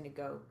 I'm just going to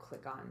go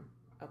click on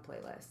a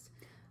playlist.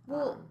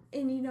 Well,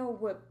 and you know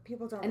what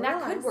people don't and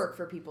realize, that could work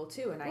for people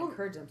too, and I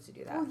encourage them to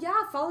do that. Well,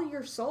 yeah, follow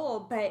your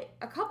soul, but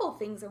a couple of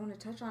things I want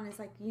to touch on is,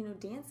 like, you know,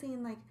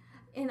 dancing, like,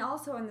 and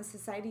also in the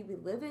society we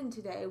live in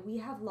today, we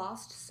have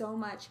lost so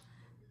much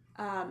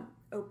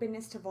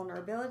openness to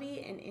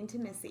vulnerability and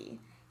intimacy.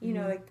 You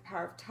know, like the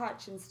power of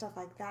touch and stuff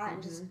like that,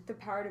 and just the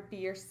power to be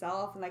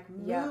yourself and like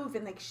move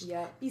and like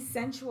be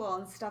sensual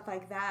and stuff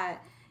like that.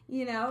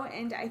 You know,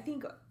 and I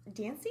think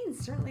dancing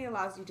certainly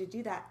allows you to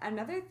do that.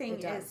 Another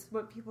thing is,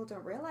 what people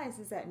don't realize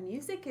is that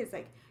music is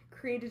like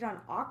created on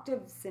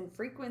octaves and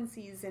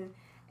frequencies,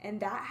 and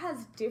that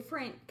has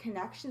different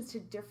connections to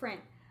different,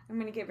 I'm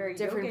going to get very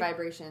different yogic,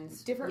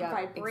 vibrations, different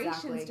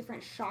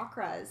different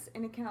chakras,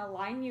 and it can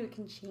align you, it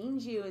can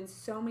change you in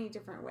so many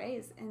different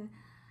ways, and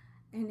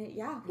I'm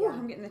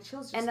getting the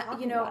chills just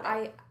talking you know,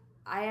 about it.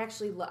 I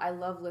actually I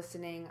love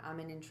listening. I'm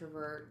an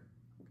introvert,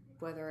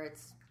 whether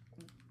it's,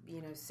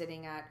 you know,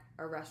 sitting at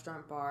a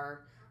restaurant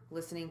bar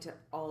listening to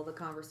all the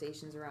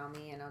conversations around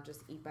me, and I'll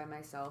just eat by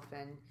myself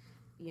and,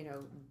 you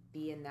know,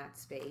 be in that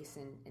space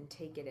and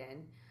take it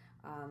in,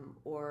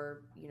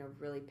 or, you know,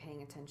 really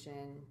paying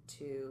attention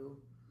to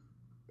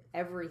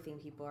everything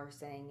people are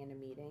saying in a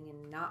meeting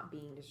and not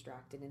being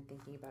distracted and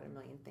thinking about a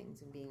million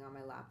things and being on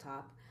my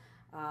laptop,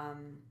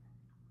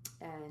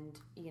 and,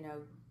 you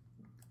know,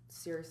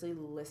 seriously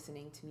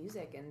listening to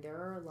music. And there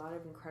are a lot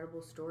of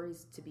incredible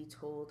stories to be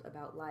told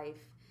about life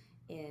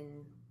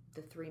in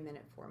the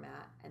 3-minute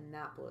format, and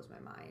that blows my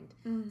mind.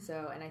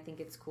 So, and I think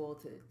it's cool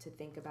to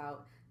think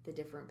about the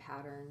different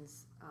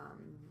patterns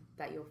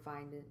that you'll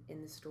find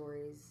in the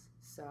stories.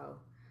 So,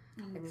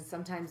 I mean,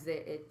 sometimes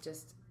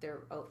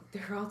they're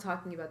all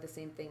talking about the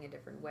same thing a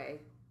different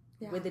way,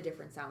 with a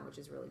different sound, which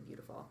is really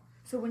beautiful.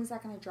 So when is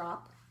that going to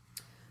drop?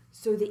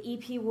 So the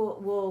EP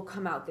will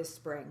come out this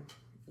spring.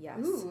 Yes.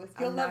 Ooh, if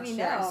you'll let me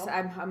know.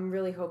 I'm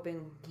really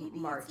hoping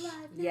March.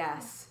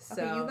 Yes.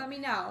 So okay, you let me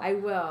know. I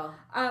will.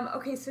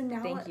 Okay, so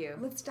now thank you.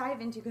 Let's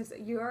dive into, because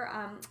you're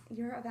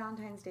a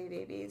Valentine's Day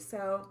baby.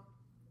 So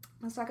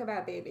let's talk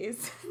about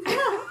babies.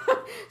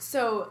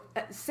 So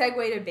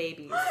segue to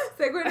babies.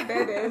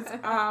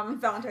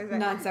 Valentine's Day.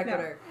 Non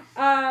sequitur.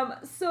 No.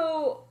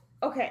 So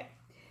okay.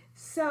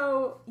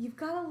 So you've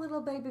got a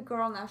little baby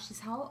girl now. She's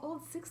how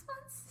old? 6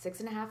 months?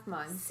 6.5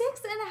 months.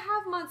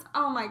 6.5 months.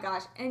 Oh my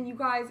gosh. And you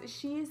guys,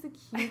 she is the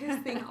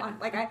cutest thing on,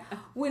 like,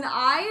 when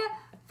I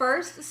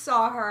first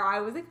saw her, I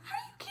was like, are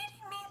you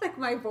kidding me? Like,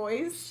 my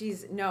voice.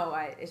 She's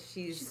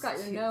got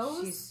your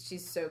nose.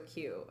 She's so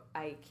cute.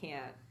 I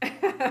can't.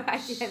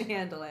 I can't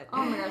handle it.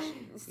 Oh my gosh.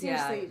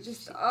 Seriously,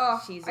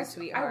 she's a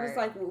sweetheart. I was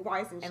like, well,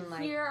 why isn't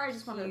she here? I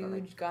just wanted to,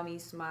 like, huge gummy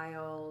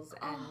smiles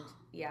and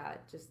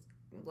just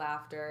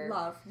laughter.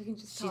 Love. You can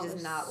just tell. She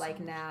does not like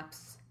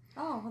naps.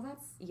 Oh, well,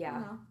 that's,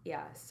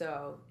 yeah.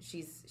 So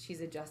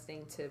she's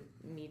adjusting to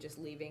me just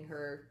leaving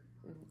her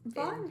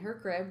in her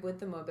crib with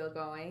the mobile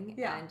going,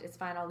 and it's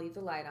fine. I'll leave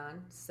the light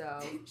on. So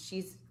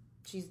she's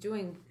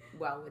doing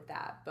well with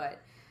that,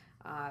 but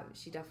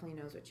she definitely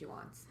knows what she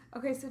wants.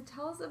 Okay, so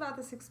tell us about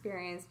this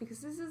experience, because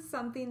this is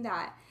something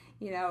that,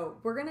 you know,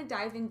 we're gonna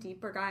dive in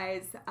deeper,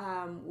 guys,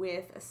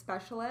 with a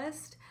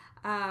specialist.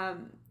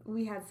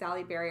 We had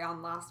Sally Berry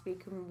on last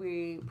week, and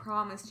we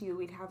promised you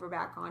we'd have her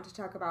back on to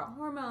talk about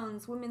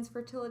hormones, women's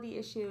fertility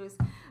issues.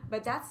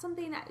 But that's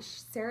something that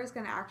Sarah's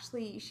going to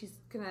actually,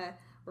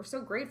 we're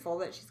so grateful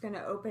that she's going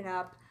to open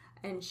up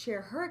and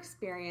share her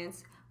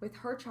experience with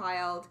her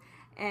child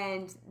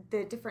and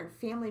the different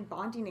family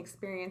bonding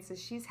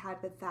experiences she's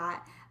had with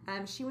that.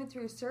 She went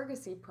through a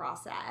surrogacy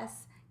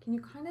process. Can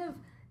you kind of,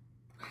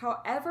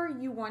 however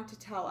you want to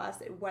tell us,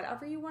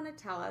 whatever you want to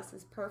tell us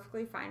is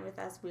perfectly fine with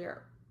us.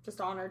 We're just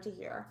honored to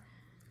hear.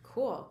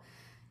 Cool.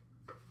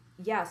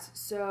 Yes.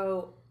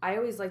 So I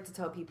always like to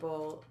tell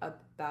people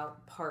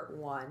about part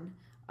one.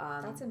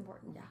 That's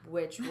important. Yeah.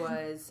 Which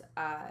was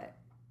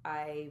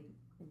I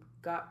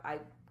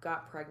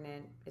got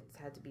pregnant. It's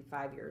had to be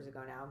 5 years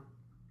ago now,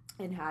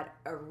 and had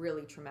a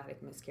really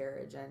traumatic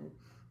miscarriage. And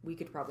we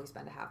could probably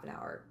spend a half an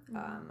hour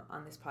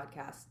on this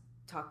podcast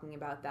talking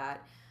about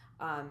that.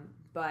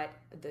 But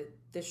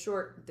the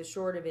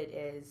short of it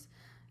is,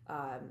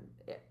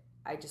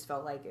 I just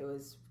felt like it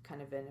was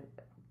kind of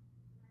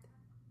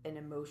an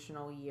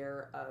emotional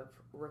year of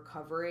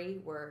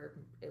recovery where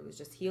it was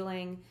just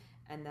healing.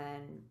 And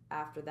then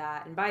after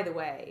that, and by the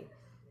way,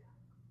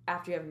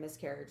 after you have a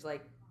miscarriage,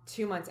 like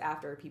 2 months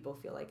after, people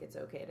feel like it's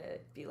okay to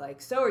be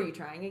like, so are you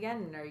trying again?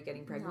 And are you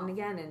getting pregnant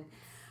again? And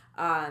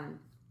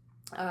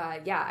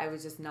I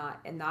was just not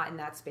in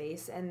that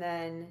space. And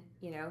then,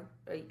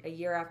 a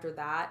year after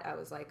that, I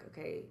was like,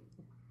 okay,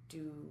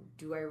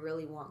 do I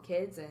really want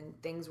kids?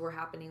 And things were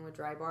happening with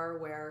Dry Bar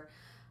where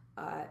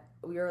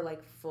we were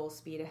like full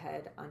speed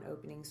ahead on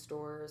opening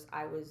stores.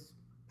 I was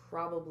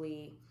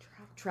probably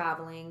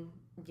traveling,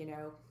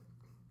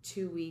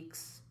 2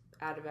 weeks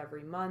out of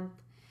every month.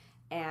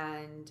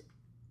 And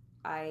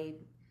I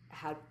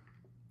had,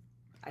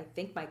 I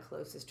think, my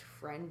closest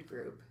friend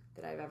group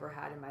that I've ever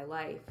had in my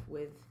life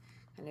with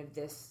kind of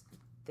this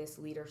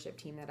leadership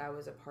team that I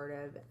was a part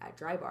of at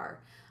Dry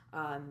Bar,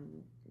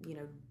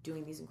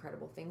 doing these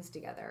incredible things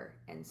together.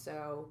 And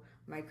so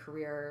my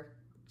career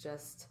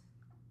just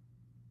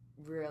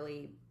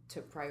really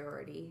took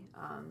priority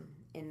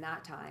in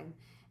that time.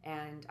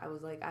 And I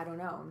was like, I don't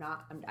know,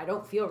 I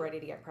don't feel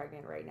ready to get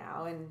pregnant right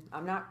now. And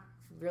I'm not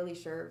really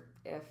sure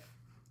if,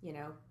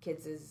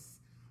 kids is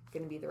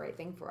going to be the right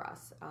thing for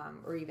us,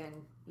 or even,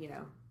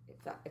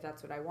 if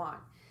that's what I want.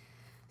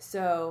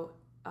 So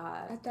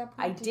at that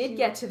point, I did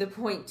get to the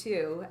point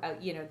too,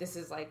 this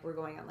is like, we're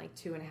going on like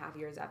 2.5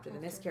 years after the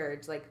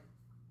miscarriage. Like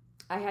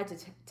I had to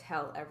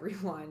tell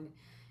everyone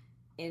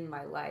in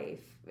my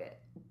life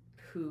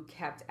who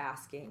kept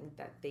asking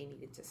that they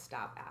needed to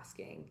stop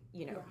asking,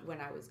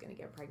 when I was going to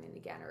get pregnant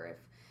again, or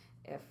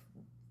if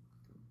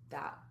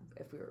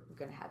we were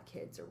going to have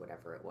kids or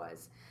whatever it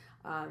was.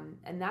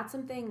 And that's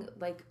something,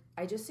 like,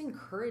 I just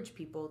encourage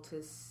people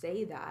to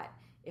say that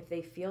if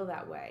they feel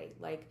that way.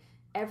 Like,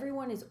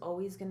 everyone is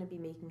always going to be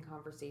making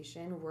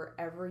conversation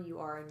wherever you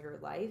are in your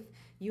life.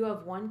 You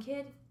have one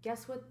kid,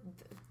 guess what?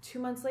 2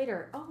 months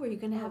later, are you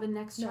going to have a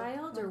next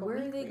child? Or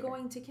where are they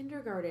going to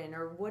kindergarten?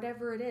 Or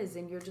whatever it is.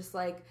 And you're just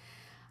like,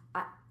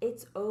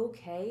 it's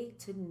okay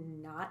to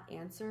not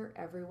answer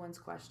everyone's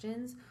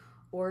questions,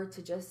 or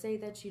to just say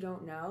that you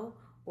don't know,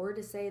 or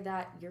to say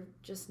that you're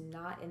just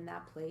not in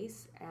that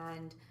place.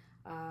 And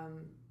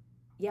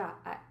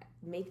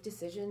make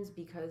decisions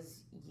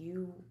because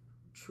you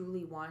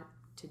truly want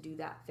to do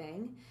that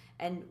thing.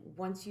 And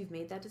once you've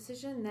made that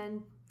decision,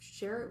 then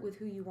share it with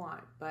who you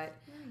want, but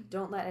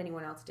don't let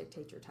anyone else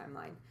dictate your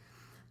timeline.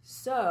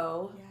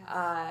 So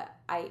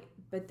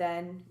but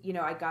then,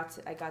 I got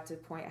to a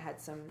point, I had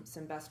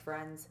some best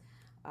friends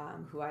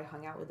who I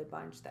hung out with a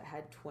bunch that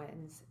had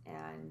twins,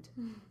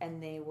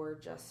 and they were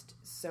just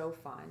so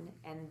fun,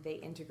 and they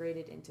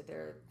integrated into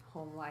their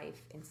home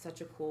life in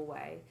such a cool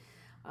way.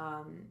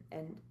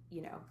 And,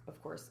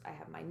 of course, I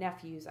have my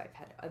nephews, I've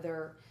had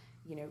other,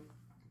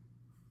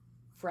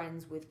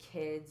 friends with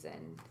kids,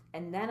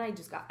 and then I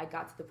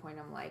got to the point,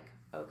 I'm like,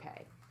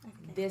 okay,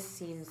 this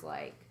seems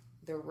like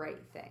the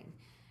right thing.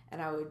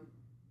 And I would,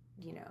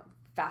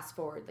 fast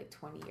forward like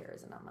 20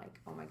 years, and I'm like,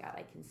 oh my God,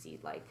 I can see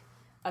like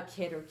a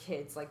kid or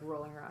kids like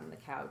rolling around on the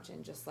couch,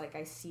 and just like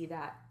I see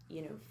that,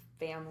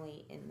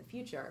 family in the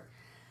future.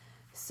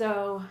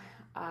 So,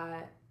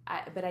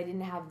 but I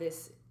didn't have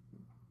this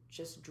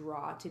just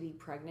draw to be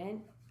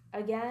pregnant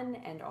again,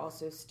 and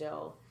also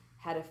still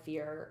had a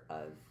fear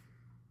of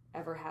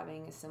ever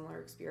having a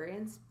similar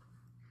experience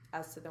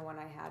as to the one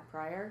I had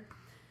prior.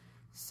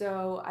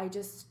 So I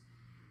just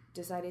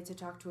decided to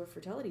talk to a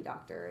fertility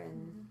doctor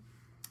and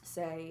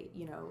say,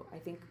 I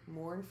think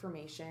more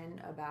information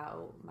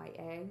about my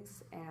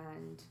eggs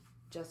and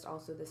just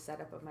also the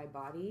setup of my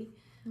body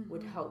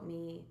would help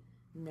me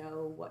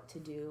know what to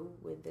do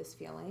with this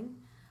feeling,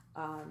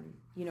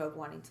 of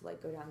wanting to like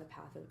go down the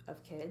path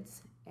of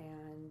kids.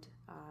 And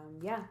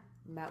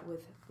met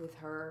with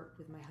her,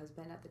 with my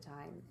husband at the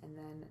time, and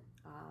then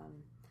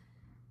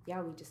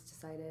we just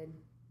decided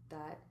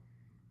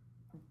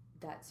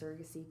that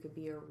surrogacy could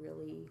be a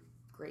really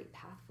great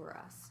path for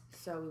us.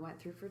 So we went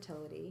through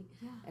fertility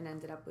and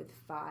ended up with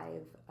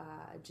 5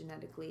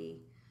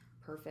 genetically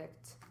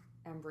perfect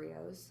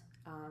embryos,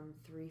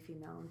 3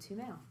 female and 2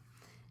 male.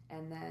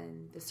 And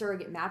then the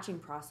surrogate matching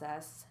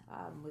process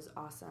was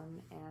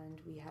awesome, and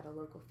we had a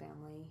local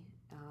family.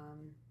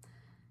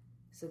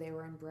 So they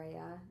were in Brea,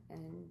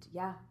 and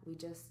yeah, we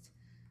just,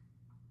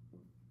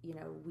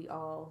 we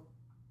all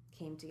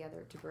came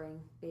together to bring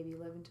baby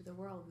Liv into the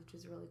world, which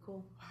is really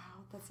cool.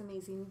 Wow, that's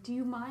amazing. Do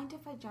you mind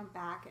if I jump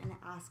back and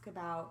ask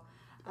about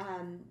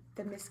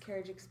the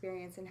miscarriage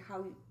experience and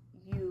how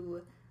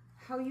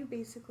you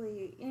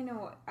basically,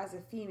 as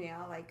a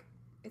female, like,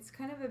 it's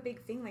kind of a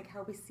big thing, like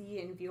how we see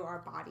and view our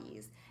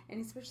bodies, and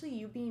especially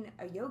you being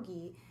a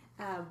yogi,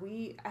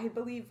 I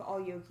believe all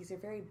yogis are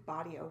very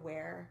body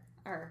aware,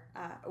 or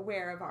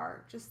aware of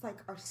our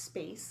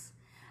space,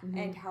 mm-hmm.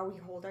 and how we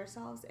hold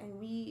ourselves, and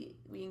we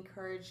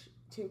encourage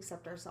to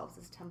accept ourselves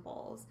as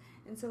temples.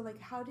 And so, like,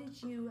 how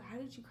did you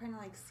kind of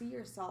like see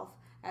yourself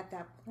at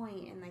that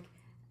point, and like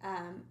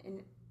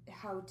and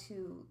how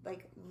to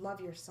like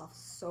love yourself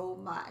so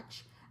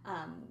much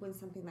when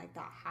something like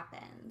that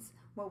happens?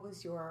 What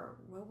was your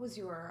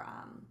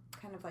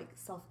kind of like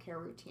self-care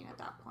routine at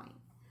that point?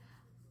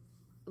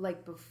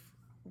 Like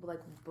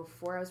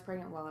before I was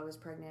pregnant, while I was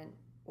pregnant,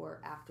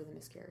 or after the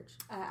miscarriage?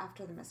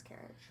 After the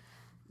miscarriage.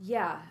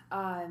 Yeah.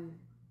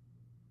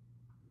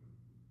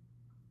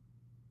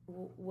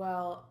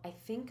 Well, I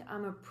think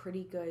I'm a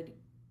pretty good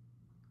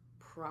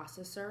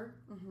processor.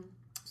 Mm-hmm.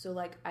 So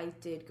like I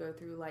did go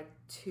through like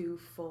 2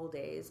 full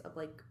days of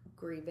like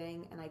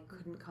grieving, and I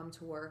couldn't come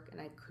to work,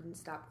 and I couldn't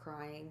stop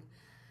crying.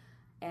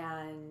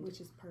 And which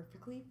is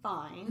perfectly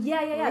fine.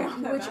 Yeah.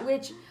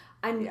 Which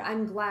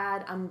I'm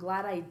glad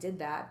I did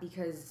that,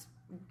 because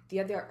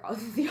the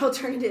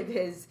alternative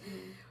is,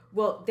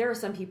 well, there are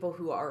some people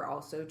who are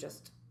also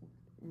just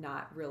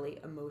not really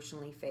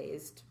emotionally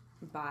phased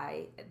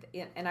by,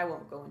 and I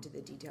won't go into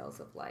the details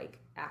of like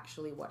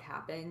actually what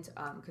happened,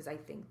 because I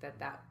think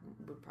that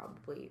would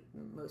probably,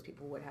 most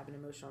people would have an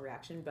emotional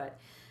reaction, but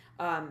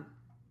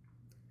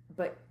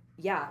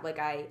yeah, like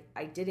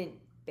I didn't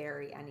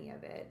bury any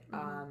of it.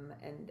 Mm-hmm.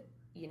 And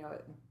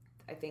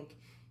I think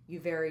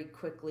you very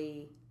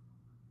quickly,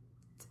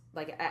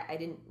 like I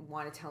didn't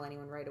want to tell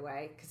anyone right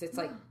away, because it's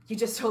like you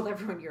just told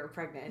everyone you were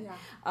pregnant,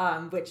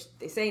 which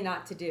they say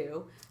not to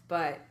do,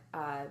 but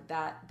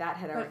that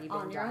had already been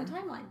done on your own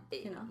timeline,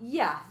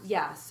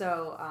 Yeah.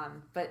 So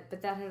but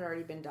that had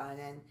already been done,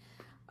 and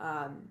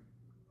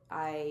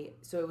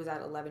so it was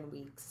at 11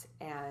 weeks,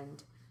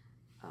 and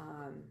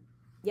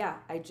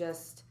I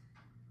just,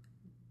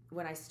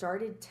 when I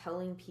started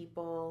telling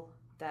people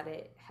that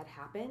it had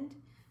happened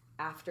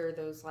after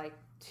those like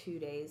 2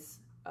 days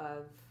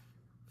of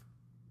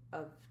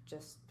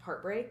just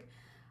heartbreak,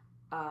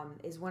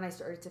 is when I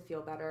started to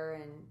feel better.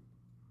 And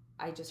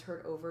I just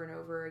heard over and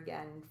over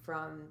again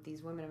from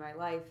these women in my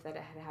life that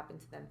it had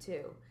happened to them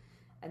too,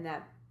 and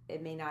that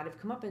it may not have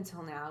come up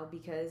until now,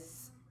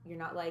 because you're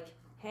not like,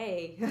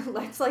 hey,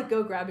 let's like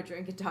go grab a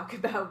drink and talk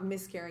about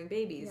miscarrying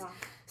babies. Yeah.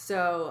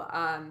 So,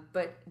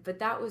 but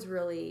that was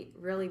really,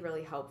 really,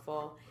 really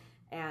helpful.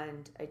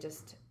 And I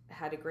just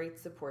had a great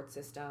support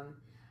system.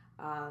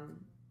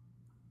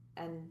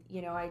 And,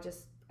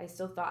 I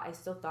still thought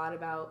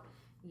about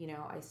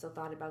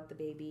the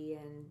baby,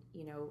 and,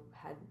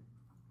 had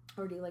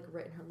already like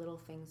written her little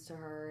things to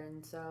her.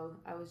 And so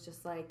I was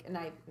just like, and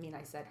I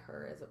said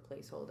her as a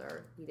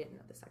placeholder. We didn't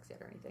know the sex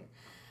yet or anything.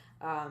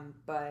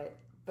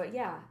 But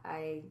yeah,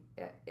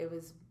 it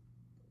was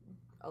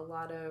a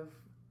lot of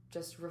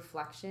just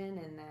reflection,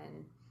 and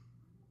then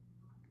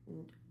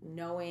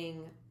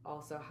knowing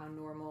also how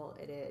normal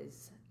it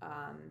is.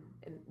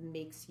 It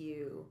makes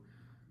you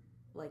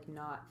like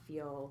not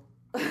feel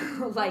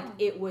like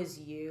it was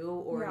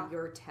you, or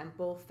your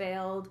temple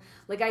failed.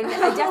 Like I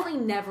definitely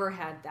never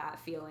had that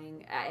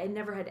feeling. I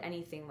never had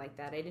anything like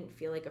that. I didn't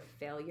feel like a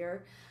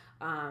failure.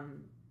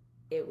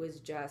 It was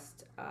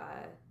just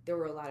there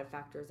were a lot of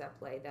factors at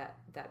play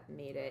that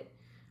made it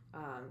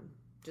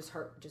just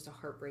a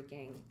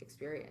heartbreaking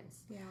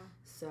experience. Yeah.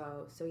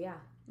 So yeah.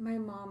 My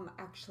mom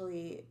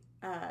actually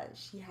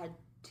she had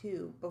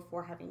 2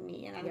 before having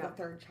me, and I'm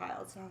the 3rd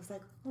child. So I was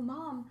like, "Oh,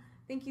 Mom,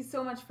 thank you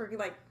so much for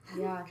like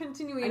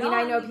continuing on."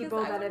 I know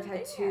people that have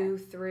had 2,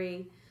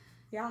 3.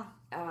 Yeah.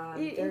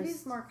 It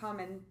is more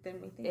common than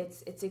we think.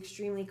 It's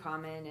extremely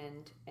common,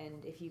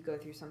 and if you go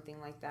through something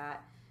like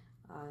that,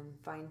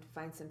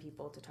 find some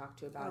people to talk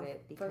to about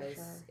it, because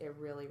it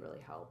really,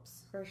 really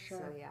helps. For sure.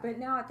 So, yeah. But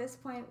now at this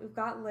point, we've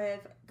got Liv.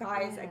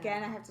 Guys,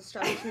 again, I have to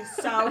stress, she's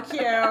so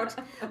cute.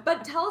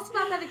 But tell us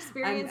about that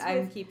experience.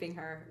 I'm keeping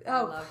her.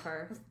 I love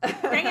her.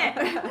 Dang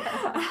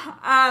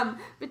it.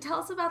 But tell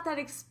us about that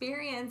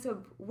experience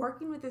of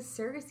working with this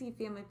surrogacy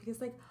family,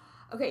 because like,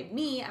 okay,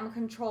 me, I'm a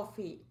control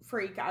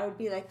freak. I would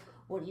be like,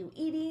 what are you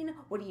eating?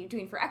 What are you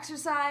doing for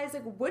exercise?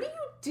 Like, what do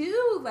you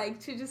do, like,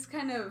 to just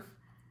kind of,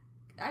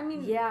 I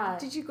mean,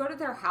 did you go to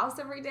their house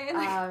every day?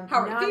 Like,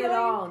 how are you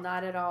feeling?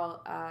 Not at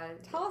all.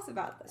 Tell us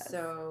about this.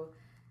 So,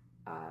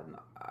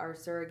 our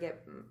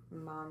surrogate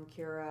mom,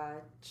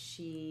 Kira,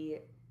 she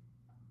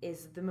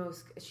is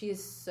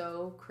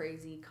so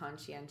crazy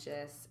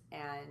conscientious,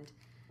 and,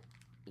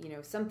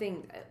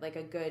 something like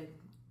a good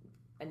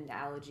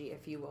analogy,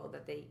 if you will,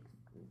 that they,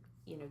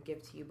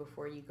 give to you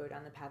before you go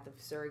down the path of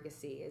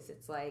surrogacy is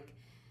it's like,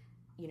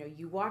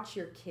 you watch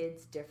your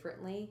kids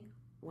differently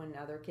when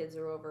other kids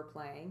are over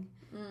playing,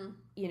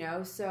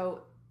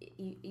 so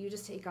you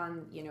just take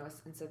on, a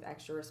sense of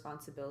extra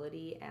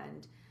responsibility.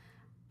 And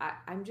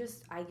I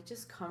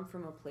just come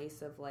from a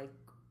place of like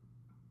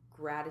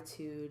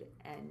gratitude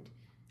and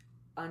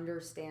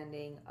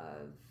understanding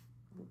of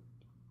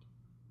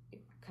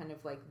kind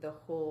of like the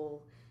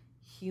whole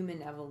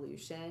human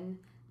evolution,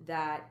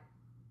 that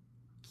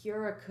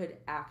Kira could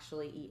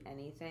actually eat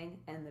anything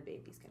and the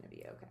baby's going to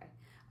be okay.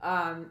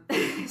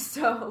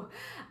 So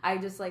I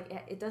just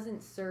like, it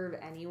doesn't serve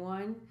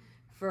anyone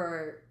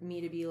for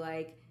me to be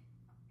like,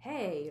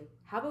 hey,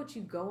 how about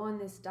you go on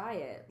this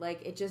diet?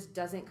 Like, it just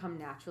doesn't come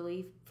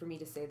naturally for me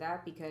to say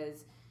that,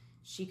 because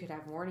she could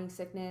have morning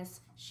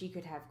sickness. She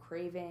could have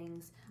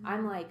cravings.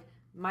 I'm like,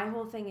 my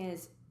whole thing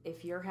is,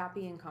 if you're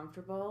happy and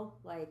comfortable,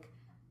 like,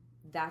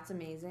 that's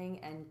amazing.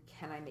 And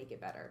can I make it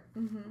better?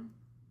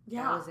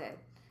 Yeah. That was it.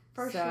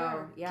 For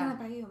sure. Yeah. Can I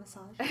buy you a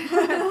massage?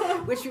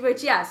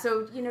 which, yeah.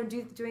 So,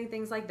 doing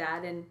things like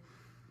that. And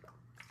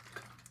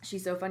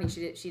she's so funny.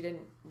 She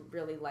didn't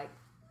really like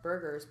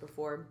burgers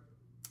before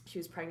she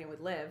was pregnant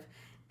with Liv,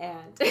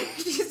 and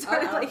she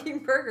started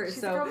liking burgers.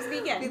 She's so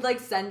vegan. we'd like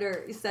send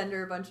her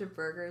a bunch of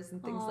burgers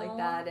and things like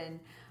that. And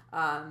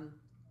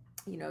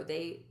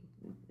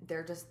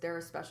they're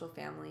a special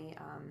family.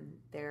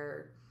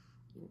 They're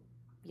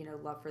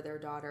love for their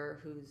daughter,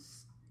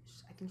 who's,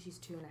 I think she's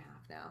 2.5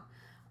 now.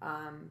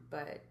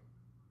 But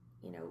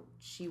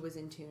she was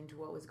in tune to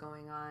what was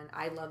going on.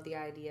 I love the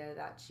idea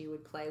that she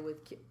would play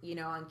with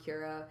on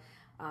Kira,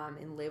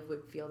 and Liv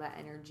would feel that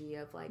energy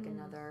of like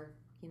another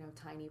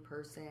tiny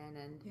person.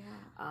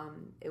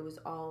 And it was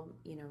all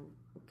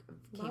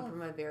came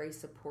from a very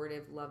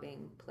supportive,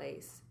 loving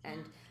place.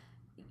 And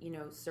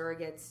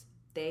surrogates,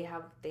 they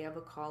have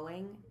a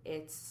calling.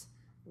 It's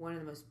one of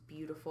the most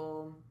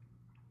beautiful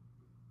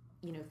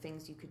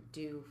things you could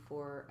do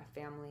for a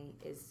family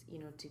is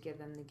to give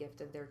them the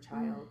gift of their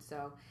child.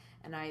 So,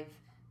 and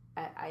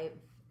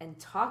and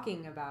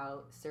talking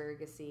about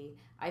surrogacy,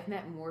 I've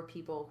met more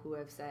people who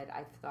have said,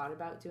 I've thought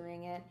about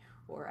doing it,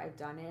 or I've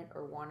done it,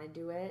 or want to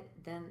do it,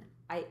 than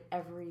I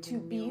ever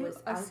even knew was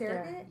out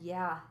there.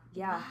 Yeah.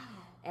 Wow.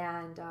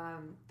 And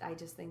I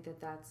just think that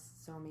that's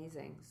so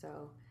amazing.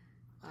 So,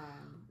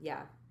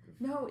 yeah.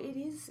 No, it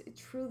is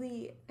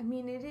truly, I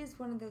mean, it is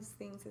one of those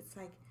things. It's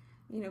like,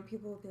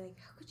 people will be like,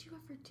 how could you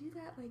ever do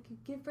that? Like, you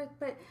give birth.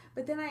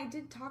 But then I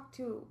did talk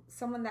to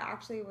someone that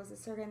actually was a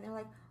surrogate, and they're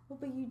like, well,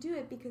 but you do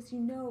it because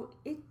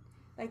it,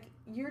 like,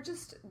 you're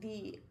just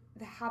the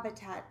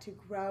habitat to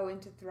grow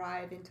and to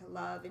thrive and to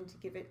love and to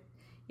give it,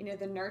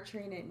 the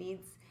nurturing it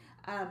needs.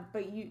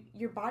 But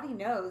your body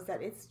knows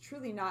that it's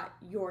truly not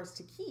yours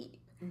to keep,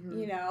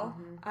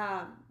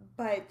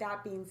 But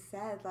that being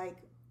said, like,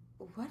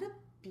 what a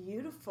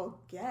beautiful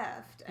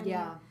gift. I mean,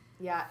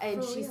 yeah.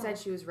 And she said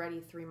she was ready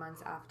 3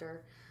 months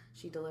after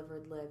she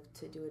delivered Liv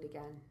to do it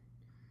again.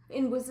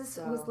 And was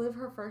Liv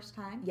her first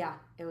time? Yeah,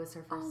 it was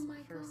her first. Oh my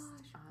gosh.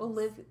 Well,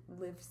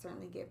 Liv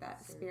certainly gave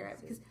that spirit,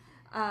 because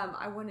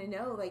I want to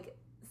know, like,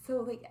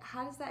 so, like,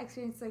 how does that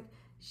experience, like,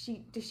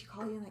 does she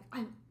call you and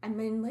like, I'm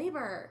in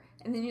labor,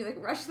 and then you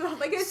like rush to the,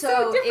 like, it's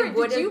so different. It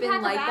would have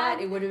been like that.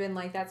 It would have been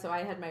like that. So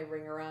I had my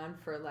ringer on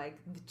for like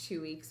the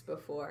 2 weeks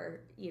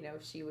before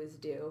she was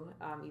due,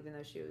 even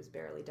though she was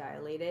barely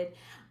dilated.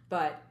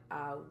 But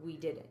we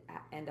did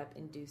end up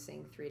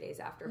inducing 3 days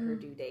after her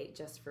due date,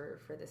 just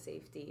for the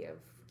safety of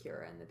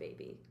Kira and the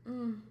baby.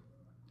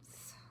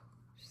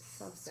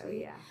 So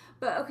sweet. Yeah.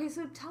 But okay,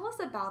 so tell us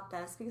about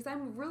this, because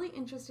I'm really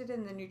interested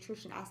in the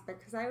nutrition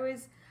aspect, because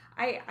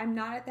I'm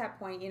not at that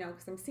point,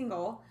 because I'm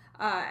single.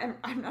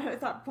 I'm not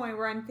at that point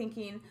where I'm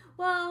thinking,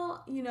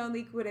 well,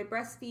 like, would I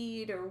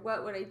breastfeed, or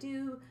what would I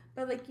do?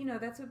 But like,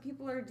 that's what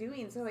people are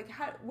doing. So like,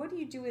 what do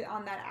you do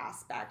on that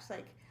aspect,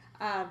 like,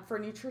 for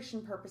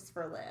nutrition purpose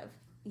for Liv?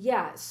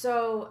 Yeah.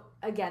 So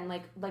again,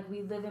 like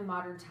we live in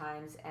modern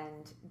times,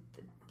 and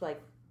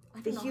like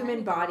the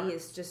human body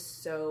is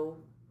just so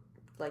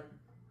like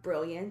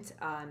brilliant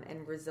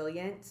and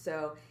resilient.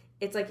 So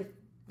it's like if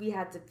we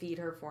had to feed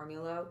her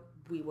formula,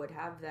 we would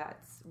have.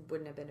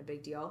 Wouldn't have been a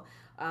big deal.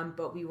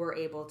 But we were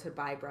able to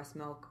buy breast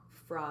milk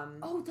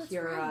from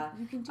Kira. Right.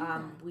 You can do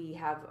that. We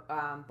have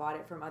bought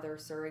it from other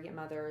surrogate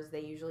mothers.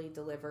 They usually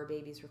deliver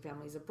babies for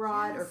families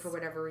abroad, or for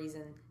whatever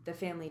reason the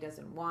family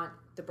doesn't want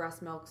the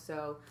breast milk,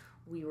 so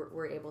we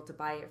were able to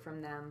buy it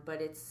from them.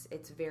 But it's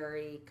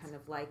very kind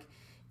of like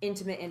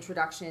intimate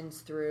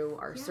introductions through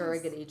our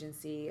surrogate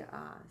agency.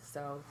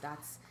 So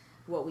that's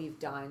what we've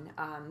done.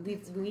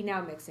 We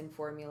now mix in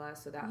formula,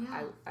 so that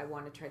I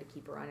want to try to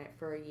keep her on it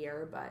for a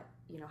year, but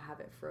have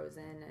it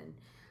frozen and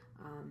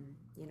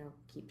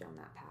keep down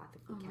that path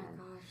if we can.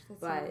 Oh my gosh,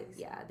 that's but amazing.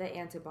 Yeah, the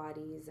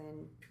antibodies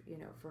and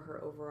for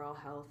her overall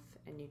health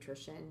and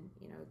nutrition,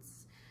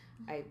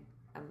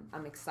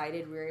 I'm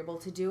excited we were able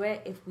to do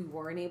it. If we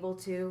weren't able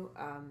to,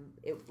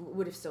 it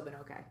would have still been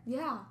okay.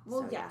 Yeah.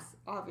 Well, So, yes,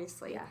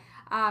 obviously. Yeah.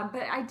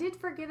 But I did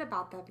forget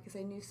about that because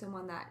I knew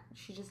someone that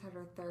she just had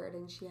her third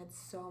and she had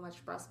so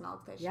much breast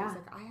milk that she was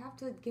like, I have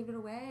to give it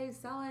away,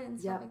 sell it, and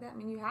stuff like that. I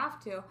mean, you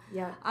have to.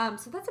 Yeah.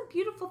 So that's a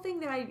beautiful thing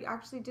that I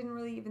actually didn't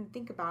really even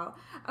think about.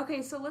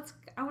 Okay, so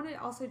I want to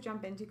also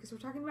jump into, because we're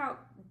talking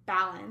about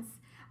balance.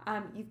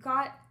 You've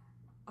got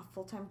a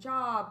full-time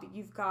job.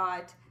 You're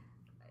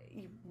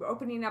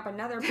opening up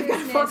another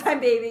business. Full-time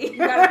baby. You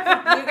got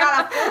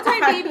a full-time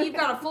baby. You've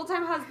got a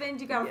full-time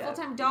husband. You've got a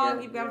full-time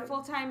dog. You've got a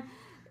full-time.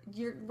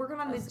 You're working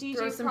on the DJ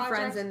throw some project.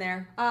 friends in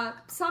there.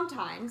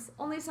 Sometimes,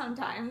 only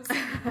sometimes.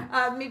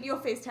 Maybe you'll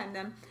FaceTime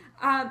them.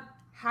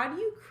 How do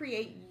you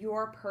create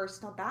your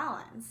personal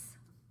balance?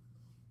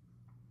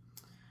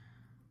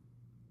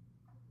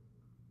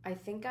 I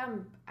think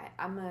I'm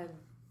a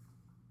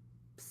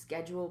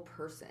schedule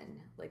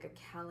person, like a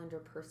calendar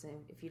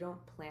person. If you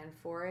don't plan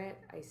for it,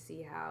 I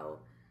see how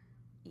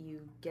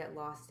you get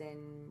lost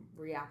in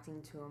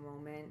reacting to a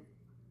moment,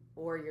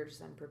 or you're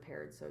just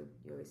unprepared, so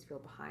you always feel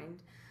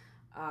behind.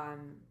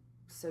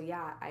 So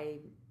yeah, I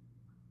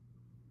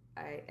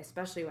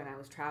especially when I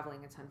was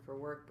traveling a ton for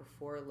work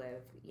before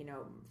Live,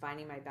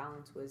 finding my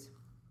balance was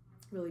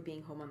really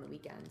being home on the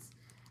weekends.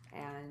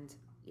 And,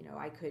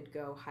 I could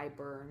go high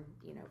burn,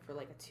 for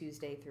like a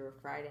Tuesday through a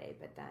Friday,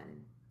 but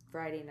then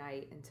Friday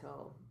night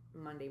until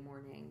Monday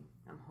morning,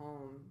 I'm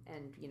home,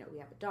 and, we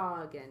have a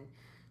dog, and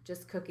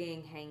just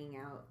cooking, hanging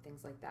out,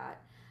 things like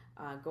that,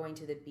 going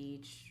to the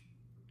beach,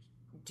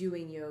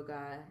 doing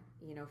yoga,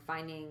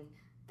 finding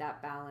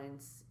that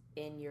balance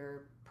in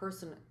your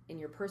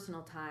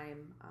personal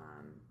time,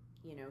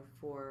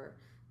 for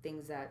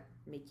things that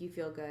make you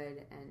feel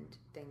good and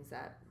things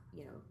that,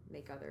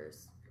 make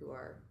others who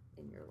are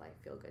in your life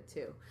feel good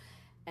too.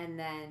 And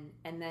then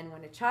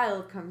when a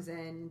child comes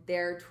in,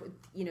 they're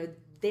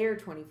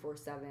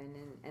 24/7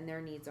 and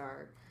their needs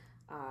are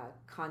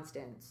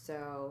constant.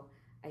 So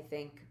I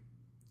think,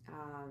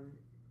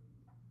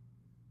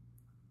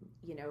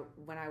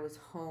 when I was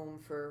home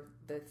for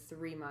the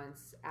 3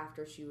 months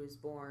after she was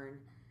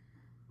born,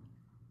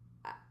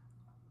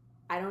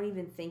 I don't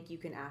even think you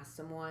can ask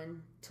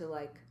someone to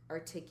like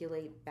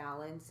articulate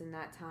balance in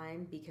that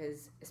time,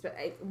 because if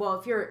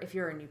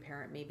you're a new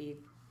parent,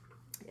 maybe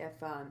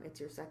if it's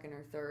your second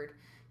or third,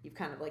 you've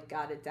kind of like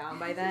got it down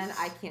by then.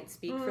 I can't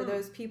speak for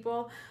those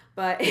people,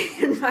 but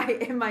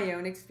in my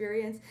own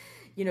experience,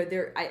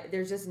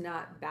 there's just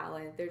not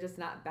balance. They're just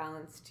not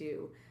balanced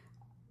to,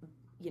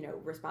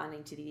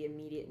 responding to the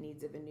immediate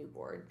needs of a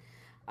newborn.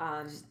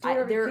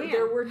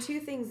 There were two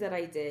things that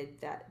I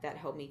did that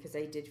helped me, because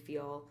I did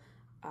feel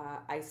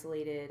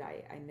isolated.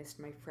 I missed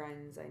my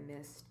friends. I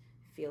missed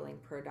feeling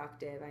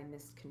productive. I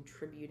missed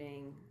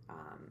contributing,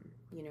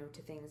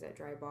 to things at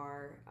Dry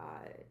Bar,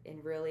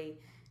 and really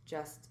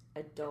just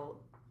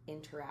adult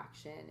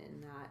interaction,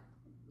 and that,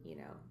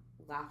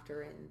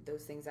 laughter and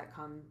those things that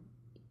come,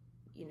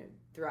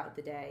 throughout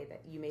the day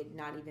that you may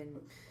not even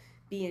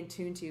be in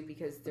tune to,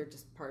 because they're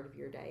just part of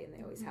your day, and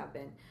they always have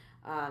been.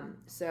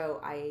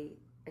 So I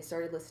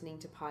started listening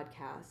to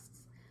podcasts.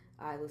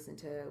 I listened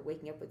to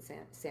Waking Up with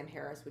Sam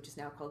Harris, which is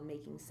now called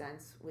Making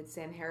Sense with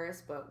Sam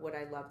Harris. But what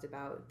I loved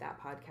about that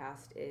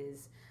podcast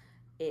is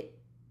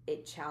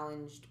it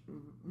challenged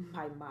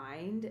my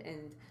mind.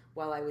 And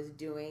while I was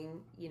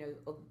doing,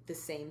 the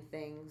same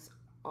things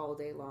all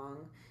day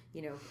long,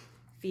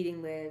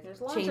 feeding Liv,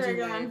 changing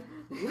Liv,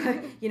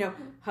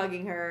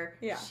 hugging her.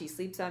 Yeah. She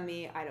sleeps on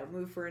me. I don't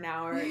move for an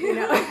hour,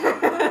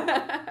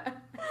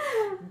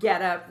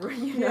 get up,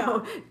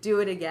 do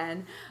it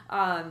again.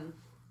 And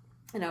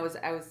I was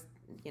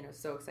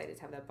so excited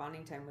to have that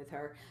bonding time with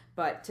her.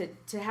 But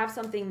to have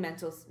something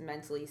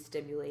mentally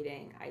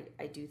stimulating,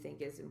 I do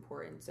think is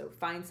important. So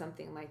find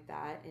something like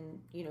that,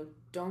 and,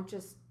 don't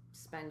just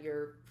spend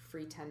your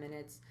free 10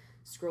 minutes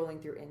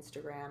scrolling through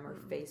Instagram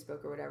or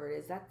Facebook or whatever it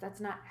is. That's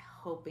not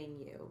helping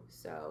you.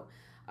 So,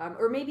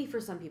 or maybe for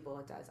some people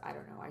it does. I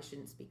don't know. I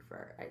shouldn't speak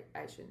for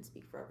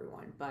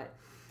everyone, but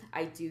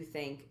I do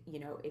think,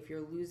 if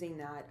you're losing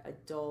that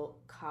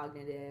adult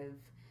cognitive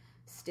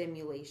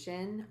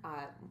stimulation,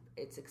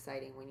 it's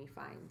exciting when you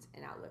find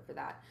an outlet for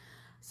that.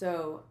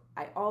 So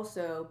I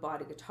also bought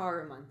a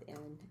guitar a month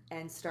in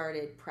and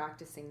started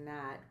practicing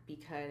that,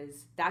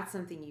 because that's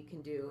something you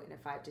can do in a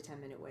 5 to 10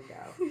 minute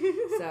window.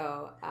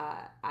 So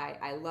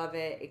I love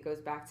it. It goes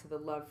back to the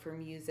love for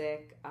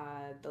music,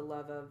 the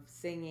love of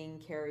singing,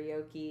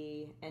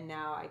 karaoke, and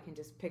now I can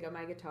just pick up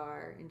my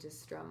guitar and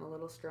just strum a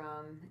little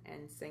strum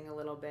and sing a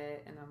little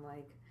bit, and I'm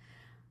like,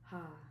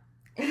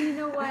 And you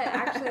know what?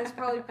 Actually, it's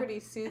probably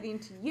pretty soothing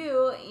to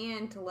you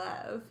and to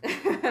Lev.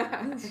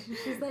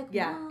 She's like,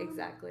 yeah,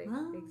 exactly.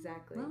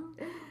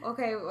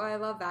 Okay, well, I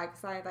love that,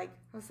 because I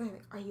was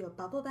like, are you a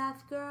bubble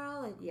bath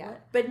girl? Like, yeah.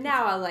 what? But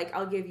now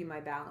I'll give you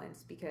my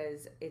balance,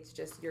 because it's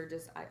just, you're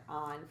just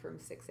on from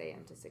 6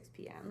 a.m. to 6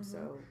 p.m. Mm-hmm.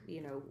 So,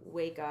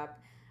 wake up.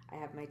 I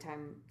have my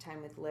time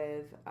with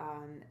Liv,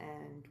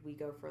 and we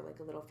go for like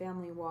a little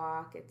family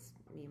walk. It's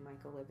me and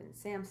Michael live in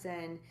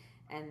Sampson.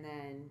 and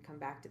then come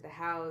back to the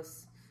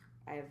house.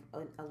 I have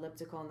an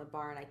elliptical in the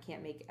barn. I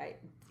can't make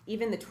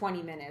even the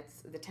 10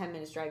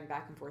 minutes driving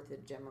back and forth to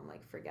the gym. I'm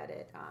like, forget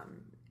it.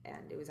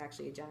 And it was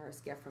actually a generous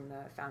gift from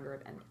the founder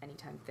of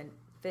Anytime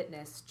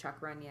Fitness,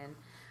 Chuck Runyon,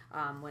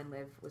 when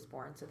Liv was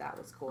born. So that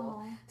was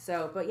cool. Aww.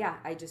 So, but yeah,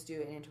 I just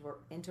do an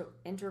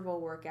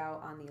interval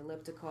workout on the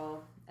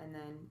elliptical, and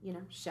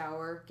then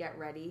shower, get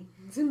ready,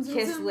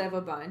 kiss Liv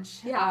a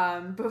bunch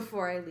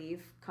before I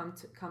leave.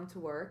 Come to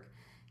work.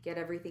 Get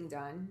everything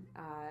done,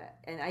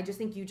 and I just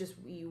think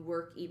you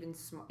work even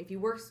smart. If you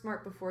work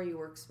smart before, you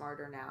work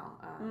smarter now.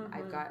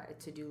 I've got a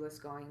to-do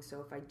list going, so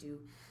if I do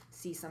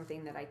see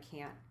something that I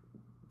can't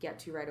get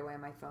to right away on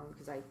my phone,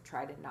 because I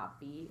try to not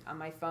be on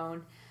my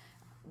phone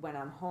when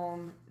I'm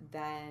home,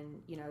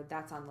 then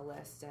that's on the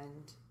list,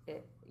 and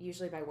it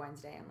usually by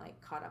Wednesday I'm like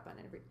caught up on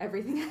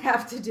everything I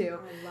have to do.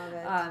 I love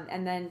it.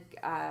 And then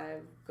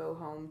go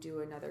home,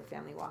 do another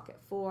family walk at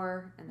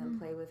 4, and then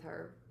play with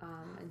her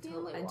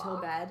until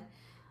bed.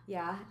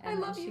 Yeah, and I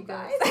love then she you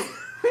goes, guys.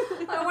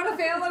 I want a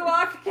family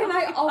walk.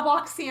 I'll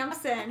walk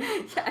Samson.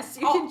 Yes,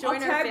 you can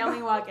join our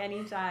family walk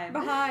anytime.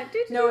 Behind.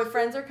 No, if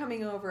friends are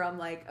coming over, I'm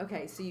like,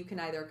 okay, so you can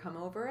either come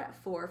over at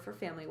 4 for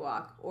family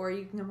walk, or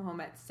you can come home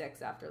at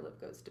 6 after Liv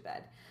goes to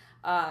bed.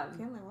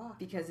 Family walk.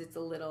 Because it's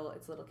a little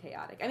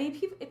chaotic. I mean,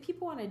 if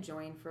people want to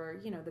join for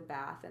the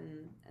bath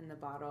and the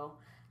bottle.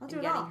 I'll and do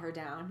it getting all. her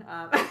down.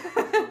 I'll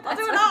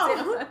do it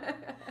all.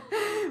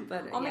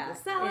 But I'll make the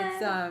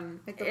salad.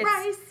 Make the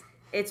rice.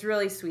 It's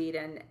really sweet,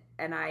 and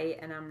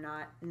I'm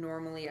not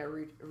normally a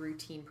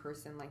routine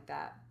person like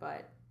that,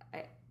 but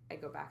I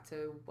go back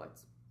to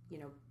what's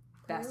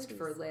best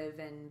for Liv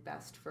and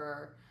best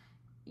for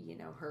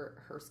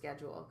her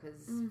schedule,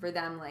 because for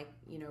them, like,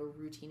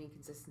 routine and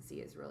consistency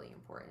is really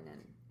important,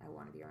 and I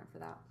want to be around for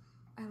that.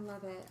 I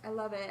love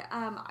it.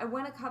 I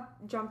want to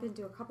jump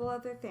into a couple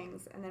other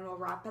things, and then we'll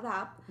wrap it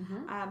up,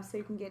 so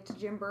you can get to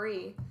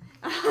Gymboree.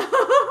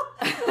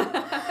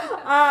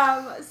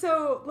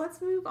 So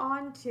let's move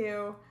on to,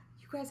 you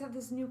guys have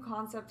this new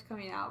concept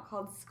coming out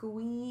called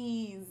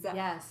Squeeze.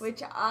 Yes.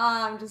 Which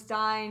I'm just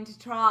dying to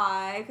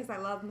try because I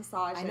love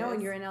massages. I know,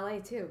 and you're in LA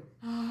too.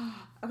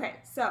 Okay,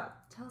 so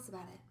tell us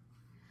about it.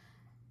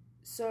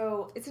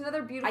 So it's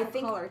another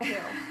beautiful color too.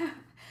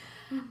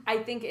 I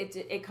think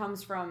it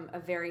comes from a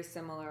very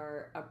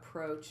similar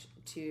approach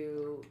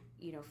to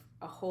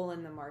a hole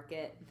in the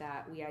market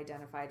that we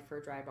identified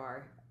for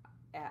Drybar.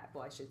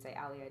 I should say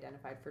Ali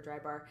identified for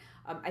Drybar.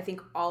 I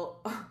think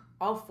all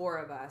 4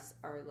 of us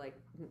are like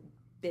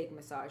big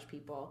massage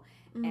people,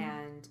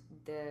 and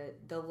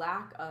the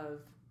lack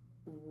of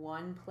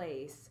one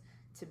place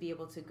to be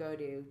able to go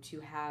to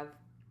have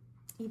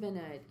even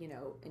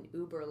an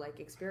Uber like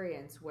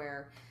experience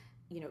where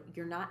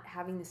you're not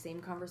having the same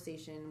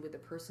conversation with the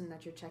person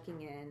that you're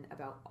checking in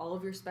about all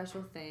of your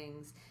special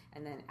things,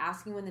 and then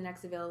asking when the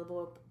next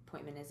available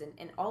appointment is,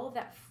 and all of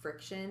that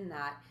friction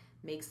that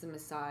makes the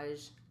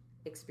massage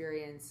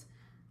experience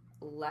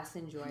less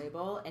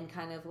enjoyable and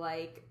kind of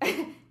like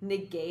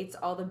negates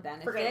all the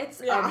benefits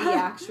of the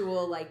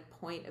actual like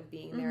point of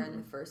being there in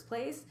the first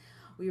place.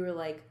 We were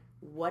like,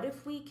 what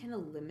if we can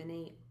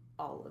eliminate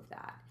all of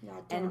that?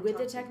 And with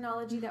the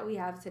technology that we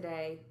have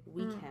today,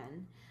 we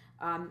can.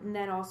 And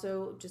then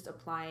also just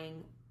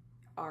applying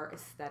our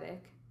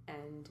aesthetic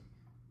and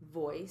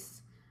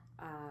voice,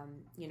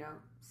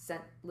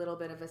 little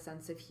bit of a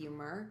sense of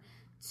humor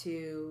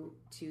to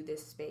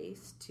this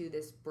space, to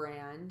this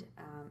brand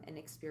and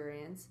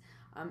experience.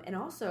 And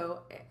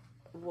also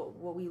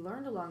what we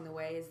learned along the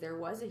way is there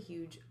was a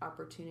huge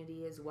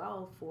opportunity as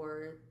well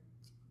for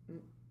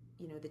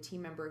the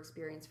team member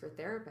experience for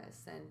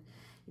therapists. And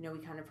we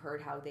kind of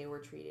heard how they were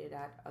treated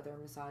at other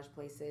massage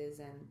places,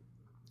 and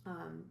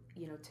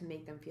to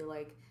make them feel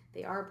like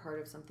they are a part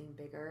of something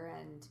bigger,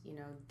 and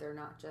they're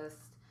not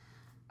just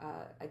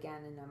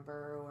again a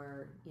number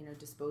or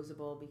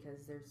disposable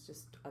because there's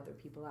just other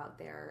people out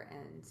there,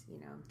 and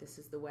this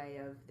is the way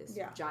of this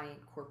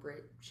giant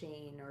corporate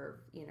chain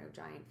or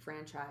giant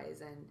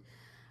franchise, and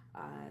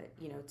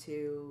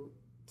to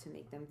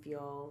make them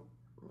feel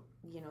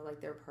like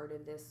they're part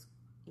of this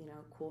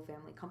cool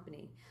family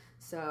company.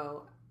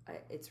 So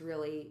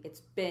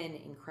it's been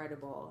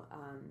incredible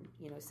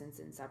since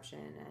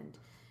inception. And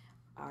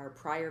our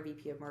prior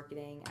VP of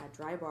marketing at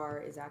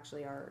Drybar is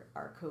actually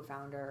our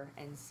co-founder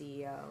and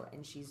CEO,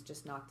 and she's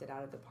just knocked it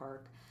out of the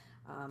park.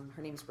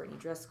 Her name's Brittany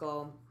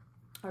Driscoll.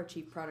 Our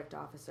chief product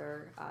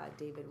officer,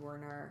 David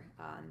Werner,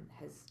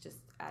 has just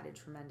added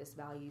tremendous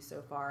value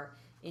so far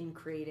in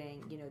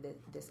creating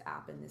this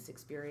app and this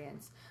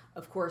experience,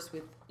 of course,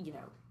 with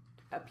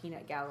a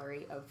peanut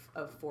gallery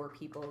of 4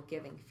 people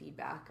giving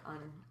feedback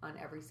on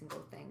every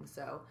single thing.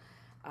 So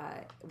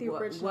the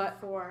original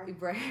 4.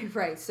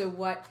 Right. So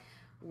what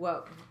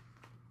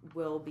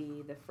will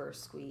be the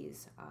first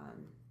Squeeze?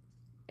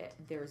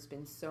 There's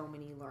been so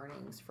many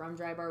learnings from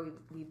Drybar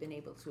we've been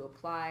able to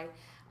apply,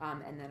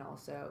 and then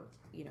also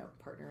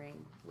partnering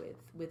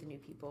with new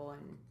people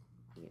and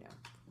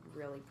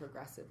really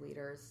progressive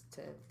leaders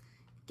to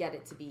get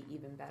it to be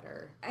even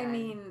better. I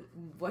mean,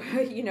 what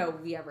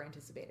we ever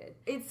anticipated.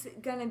 It's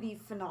gonna be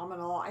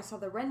phenomenal. I saw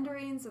the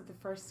renderings of the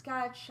first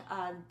sketch.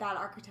 That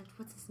architect,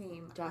 what's his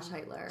name? Josh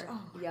Heitler.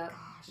 Oh my gosh.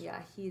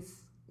 Yeah,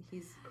 he's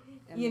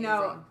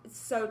amazing.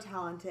 So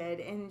talented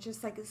and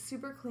just like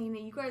super clean.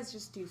 You guys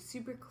just do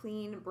super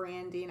clean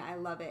branding. I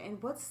love it.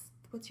 And what's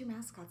your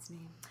mascot's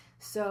name?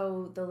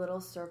 So the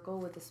little circle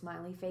with the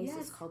smiley face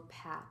Yes. is called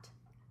Pat.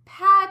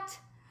 Pat.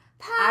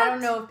 I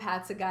don't know if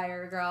Pat's a guy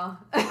or a girl.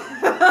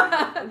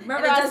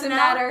 Remember, it doesn't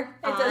matter.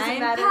 It doesn't I'm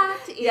matter. Pat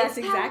Yes, is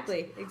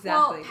exactly. Pat.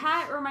 Exactly. Well,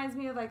 Pat reminds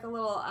me of like a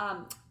little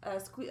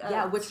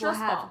which stress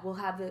ball. we'll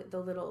have the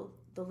little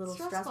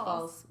stress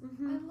balls.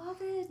 I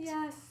love it.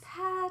 Yes.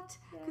 Pat,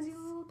 because you're a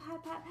little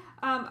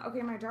Pat.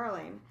 Okay, my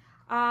darling.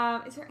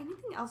 Is there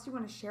anything else you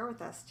want to share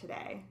with us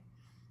today?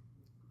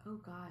 Oh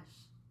gosh.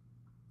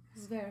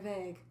 This is very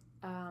vague.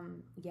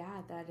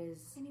 Yeah, that is.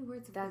 Any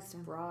words of That's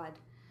wisdom? broad.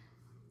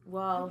 Put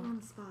Well, you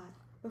on the spot.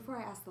 Before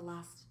I ask the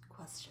last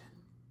question.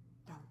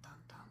 Dun dun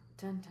dun.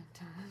 dun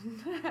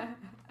dun dun.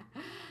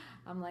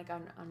 I'm like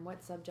on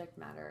what subject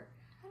matter?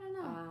 I don't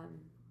know.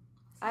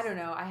 I don't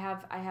know. I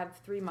have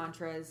 3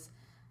 mantras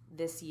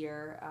this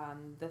year.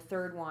 The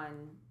third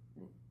one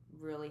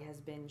really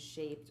has been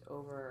shaped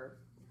over,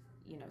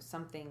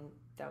 something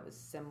that was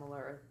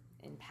similar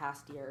in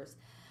past years.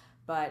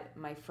 But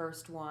my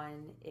first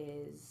one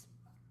is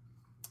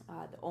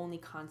the only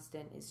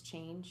constant is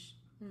change.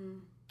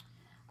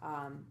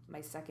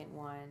 My second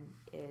one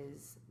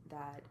is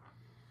that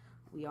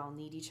we all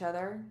need each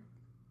other.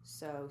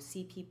 So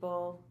see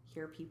people,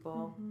 hear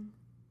people,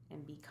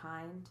 and be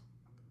kind.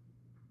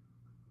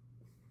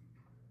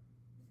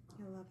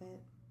 I love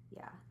it.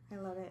 Yeah. I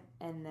love it.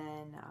 And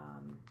then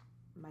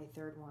my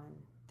third one,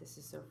 this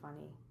is so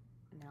funny.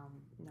 Now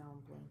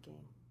I'm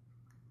blanking,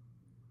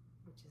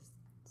 which is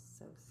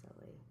so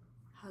silly.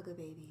 Hug a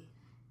baby.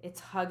 It's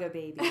Hug a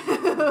Baby.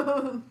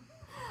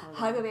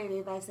 Hug a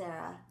Baby by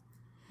Sarah.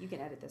 You can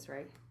edit this,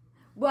 right?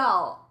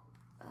 Well,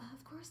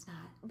 of course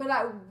not. But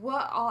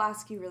what I'll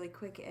ask you really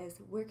quick is,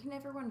 where can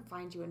everyone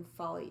find you and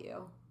follow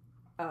you?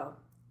 Oh,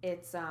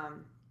 it's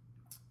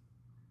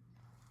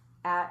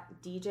at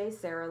DJ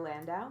Sarah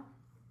Landau.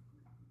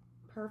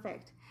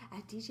 Perfect.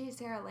 At DJ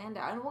Sarah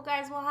Landau. And well,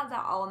 guys, we'll have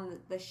that all in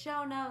the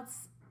show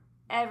notes.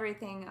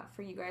 Everything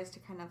for you guys to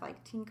kind of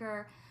like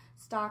tinker,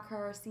 stalk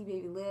her, see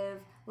baby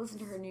live, listen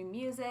to her new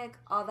music,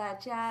 all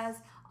that jazz.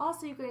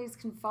 Also, you guys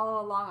can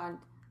follow along on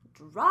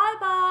Dry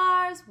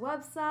Bar's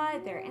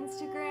website, their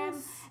Instagram,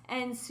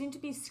 and soon to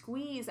be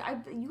Squeeze.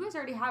 You guys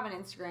already have an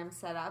Instagram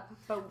set up,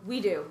 but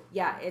We do.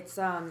 Yeah, it's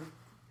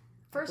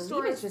first I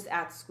store believe is it's just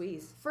at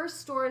Squeeze.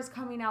 first store is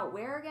coming out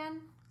where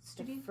again?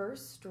 The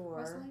first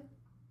store. Westlake?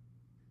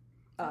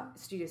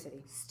 Studio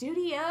City.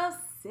 Studio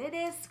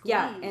City Squeeze.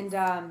 Yeah, and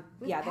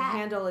With the Pat.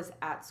 handle is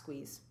at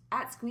Squeeze.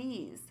 At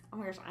Squeeze. Oh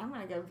my gosh, I'm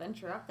gonna go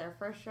venture up there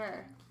for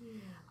sure.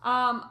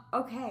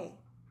 Okay,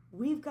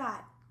 we've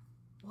got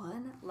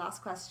one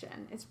last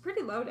question. It's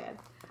pretty loaded.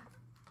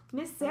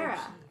 Miss Sarah,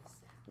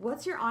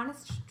 what's your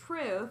honest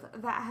truth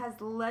that has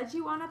led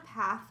you on a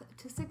path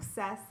to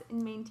success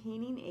in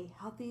maintaining a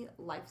healthy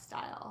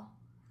lifestyle?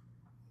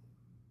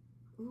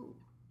 Ooh.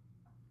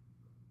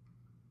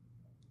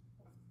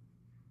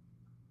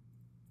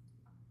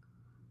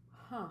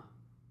 Huh.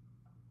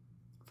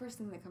 First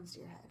thing that comes to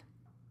your head.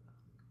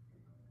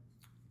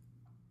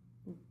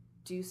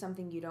 Do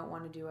something you don't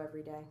want to do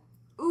every day.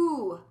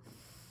 Ooh,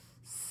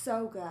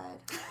 so good.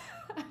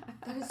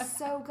 That is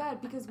so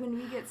good, because when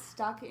we get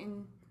stuck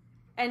in...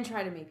 And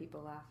try to make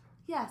people laugh.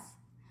 Yes,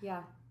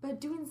 Yeah. but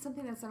doing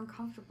something that's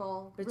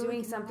uncomfortable. But really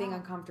doing can something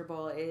help.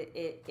 uncomfortable,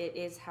 it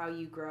is how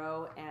you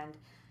grow. And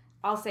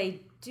I'll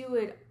say,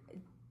 do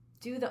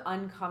the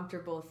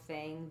uncomfortable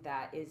thing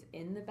that is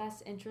in the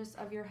best interest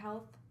of your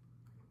health.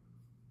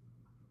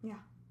 Yeah,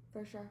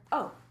 for sure.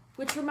 Oh,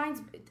 which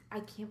reminds me,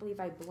 I can't believe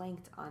I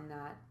blanked on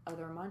that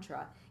other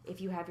mantra. If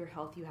you have your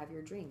health, you have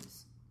your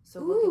dreams. So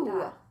look at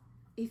that.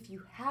 If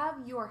you have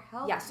your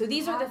health... Yeah, so you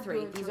these are the have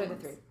three. your These are the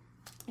dreams. three.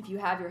 If you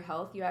have your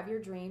health, you have your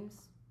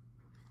dreams.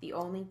 The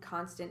only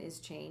constant is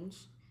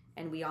change.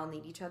 And we all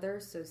need each other.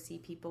 So see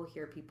people,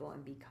 hear people,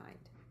 and be kind.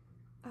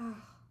 Oh,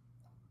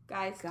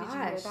 guys, did you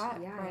hear that?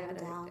 Yeah, Write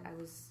them down.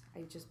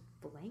 I just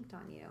blanked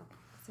on you.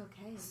 It's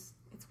okay.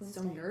 It's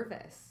Wednesday. So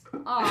nervous.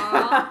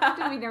 Aw,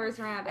 don't be nervous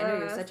around I know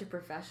you're us. such a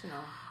professional.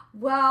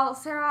 Well,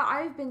 Sarah,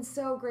 I've been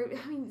so great.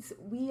 I mean,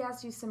 we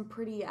asked you some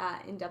pretty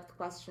in-depth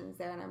questions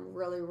there, and I'm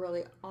really,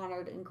 really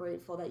honored and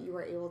grateful that you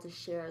were able to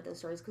share those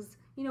stories, because,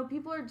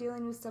 people are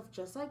dealing with stuff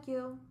just like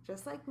you,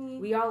 just like me.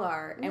 We all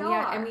are, We and all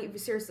are. we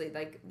seriously,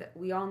 like,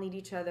 we all need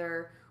each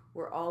other.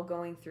 We're all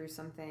going through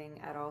something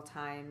at all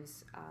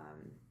times,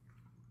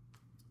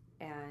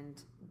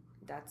 and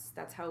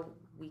that's how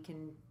we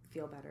can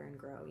feel better and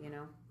grow.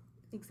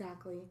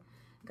 Exactly.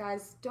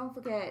 Guys, don't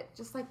forget,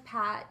 just like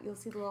Pat, you'll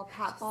see the little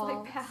Pat ball.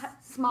 like Pat.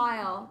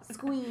 Smile,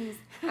 squeeze,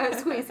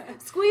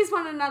 squeeze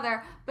one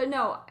another. But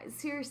no,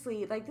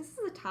 seriously, like, this is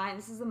the time,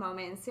 this is the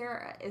moment, and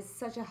Sarah is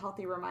such a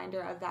healthy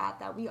reminder of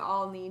that we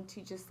all need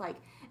to just, like,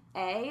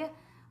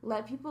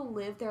 let people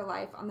live their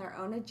life on their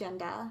own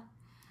agenda,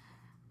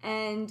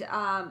 and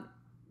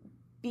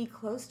be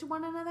close to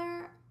one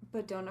another,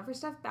 but don't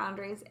overstep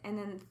boundaries. And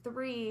then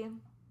 3,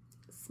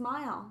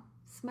 smile,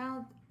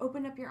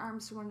 open up your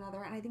arms to one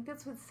another. And I think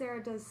that's what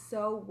Sarah does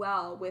so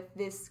well with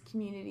this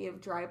community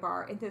of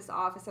Drybar in this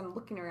office. I'm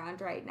looking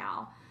around right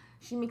now.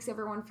 She makes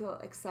everyone feel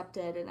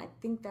accepted, and I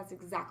think that's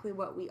exactly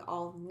what we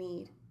all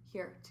need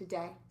here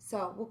today.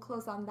 So we'll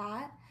close on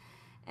that.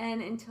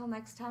 And until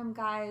next time,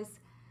 guys,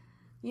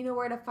 you know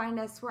where to find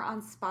us. We're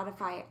on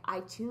Spotify,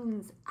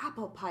 iTunes,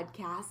 Apple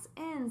Podcasts,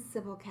 and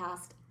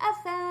Simplecast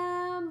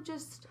FM.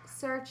 Just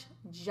search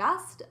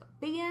Just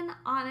Being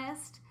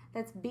Honest.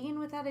 That's being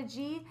without a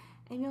G,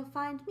 and you'll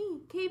find me,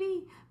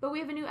 KB. But we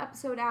have a new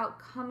episode out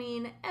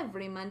coming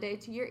every Monday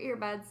to your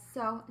earbuds.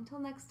 So until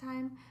next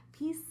time,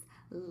 peace,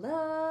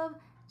 love,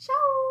 ciao.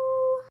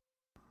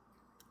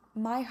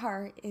 My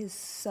heart is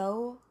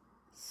so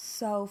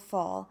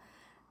full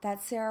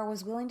that Sarah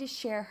was willing to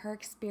share her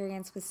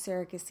experience with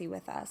surrogacy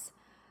with us.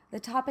 The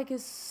topic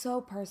is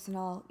so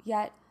personal,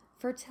 yet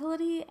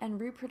fertility and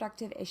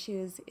reproductive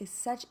issues is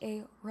such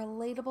a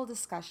relatable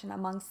discussion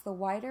amongst the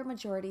wider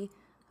majority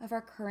of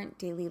our current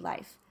daily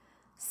life.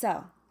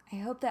 So, I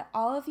hope that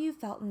all of you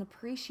felt an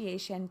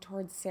appreciation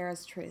towards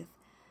Sarah's truth.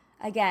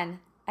 Again,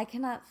 I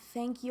cannot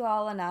thank you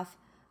all enough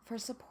for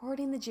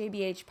supporting the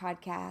JBH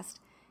podcast.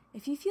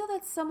 If you feel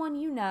that someone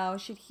you know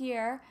should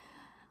hear,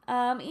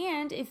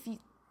 and if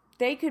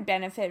they could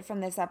benefit from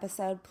this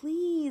episode,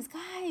 please,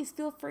 guys,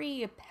 feel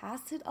free to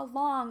pass it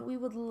along. We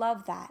would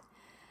love that.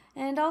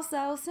 And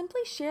also,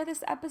 simply share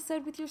this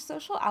episode with your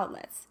social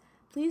outlets.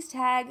 Please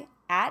tag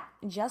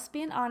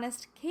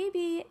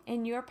 @JustBeingHonestKB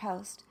in your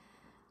post.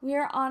 We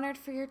are honored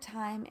for your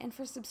time and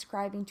for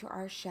subscribing to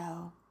our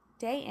show,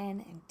 day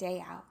in and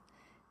day out.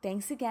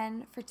 Thanks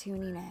again for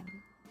tuning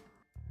in.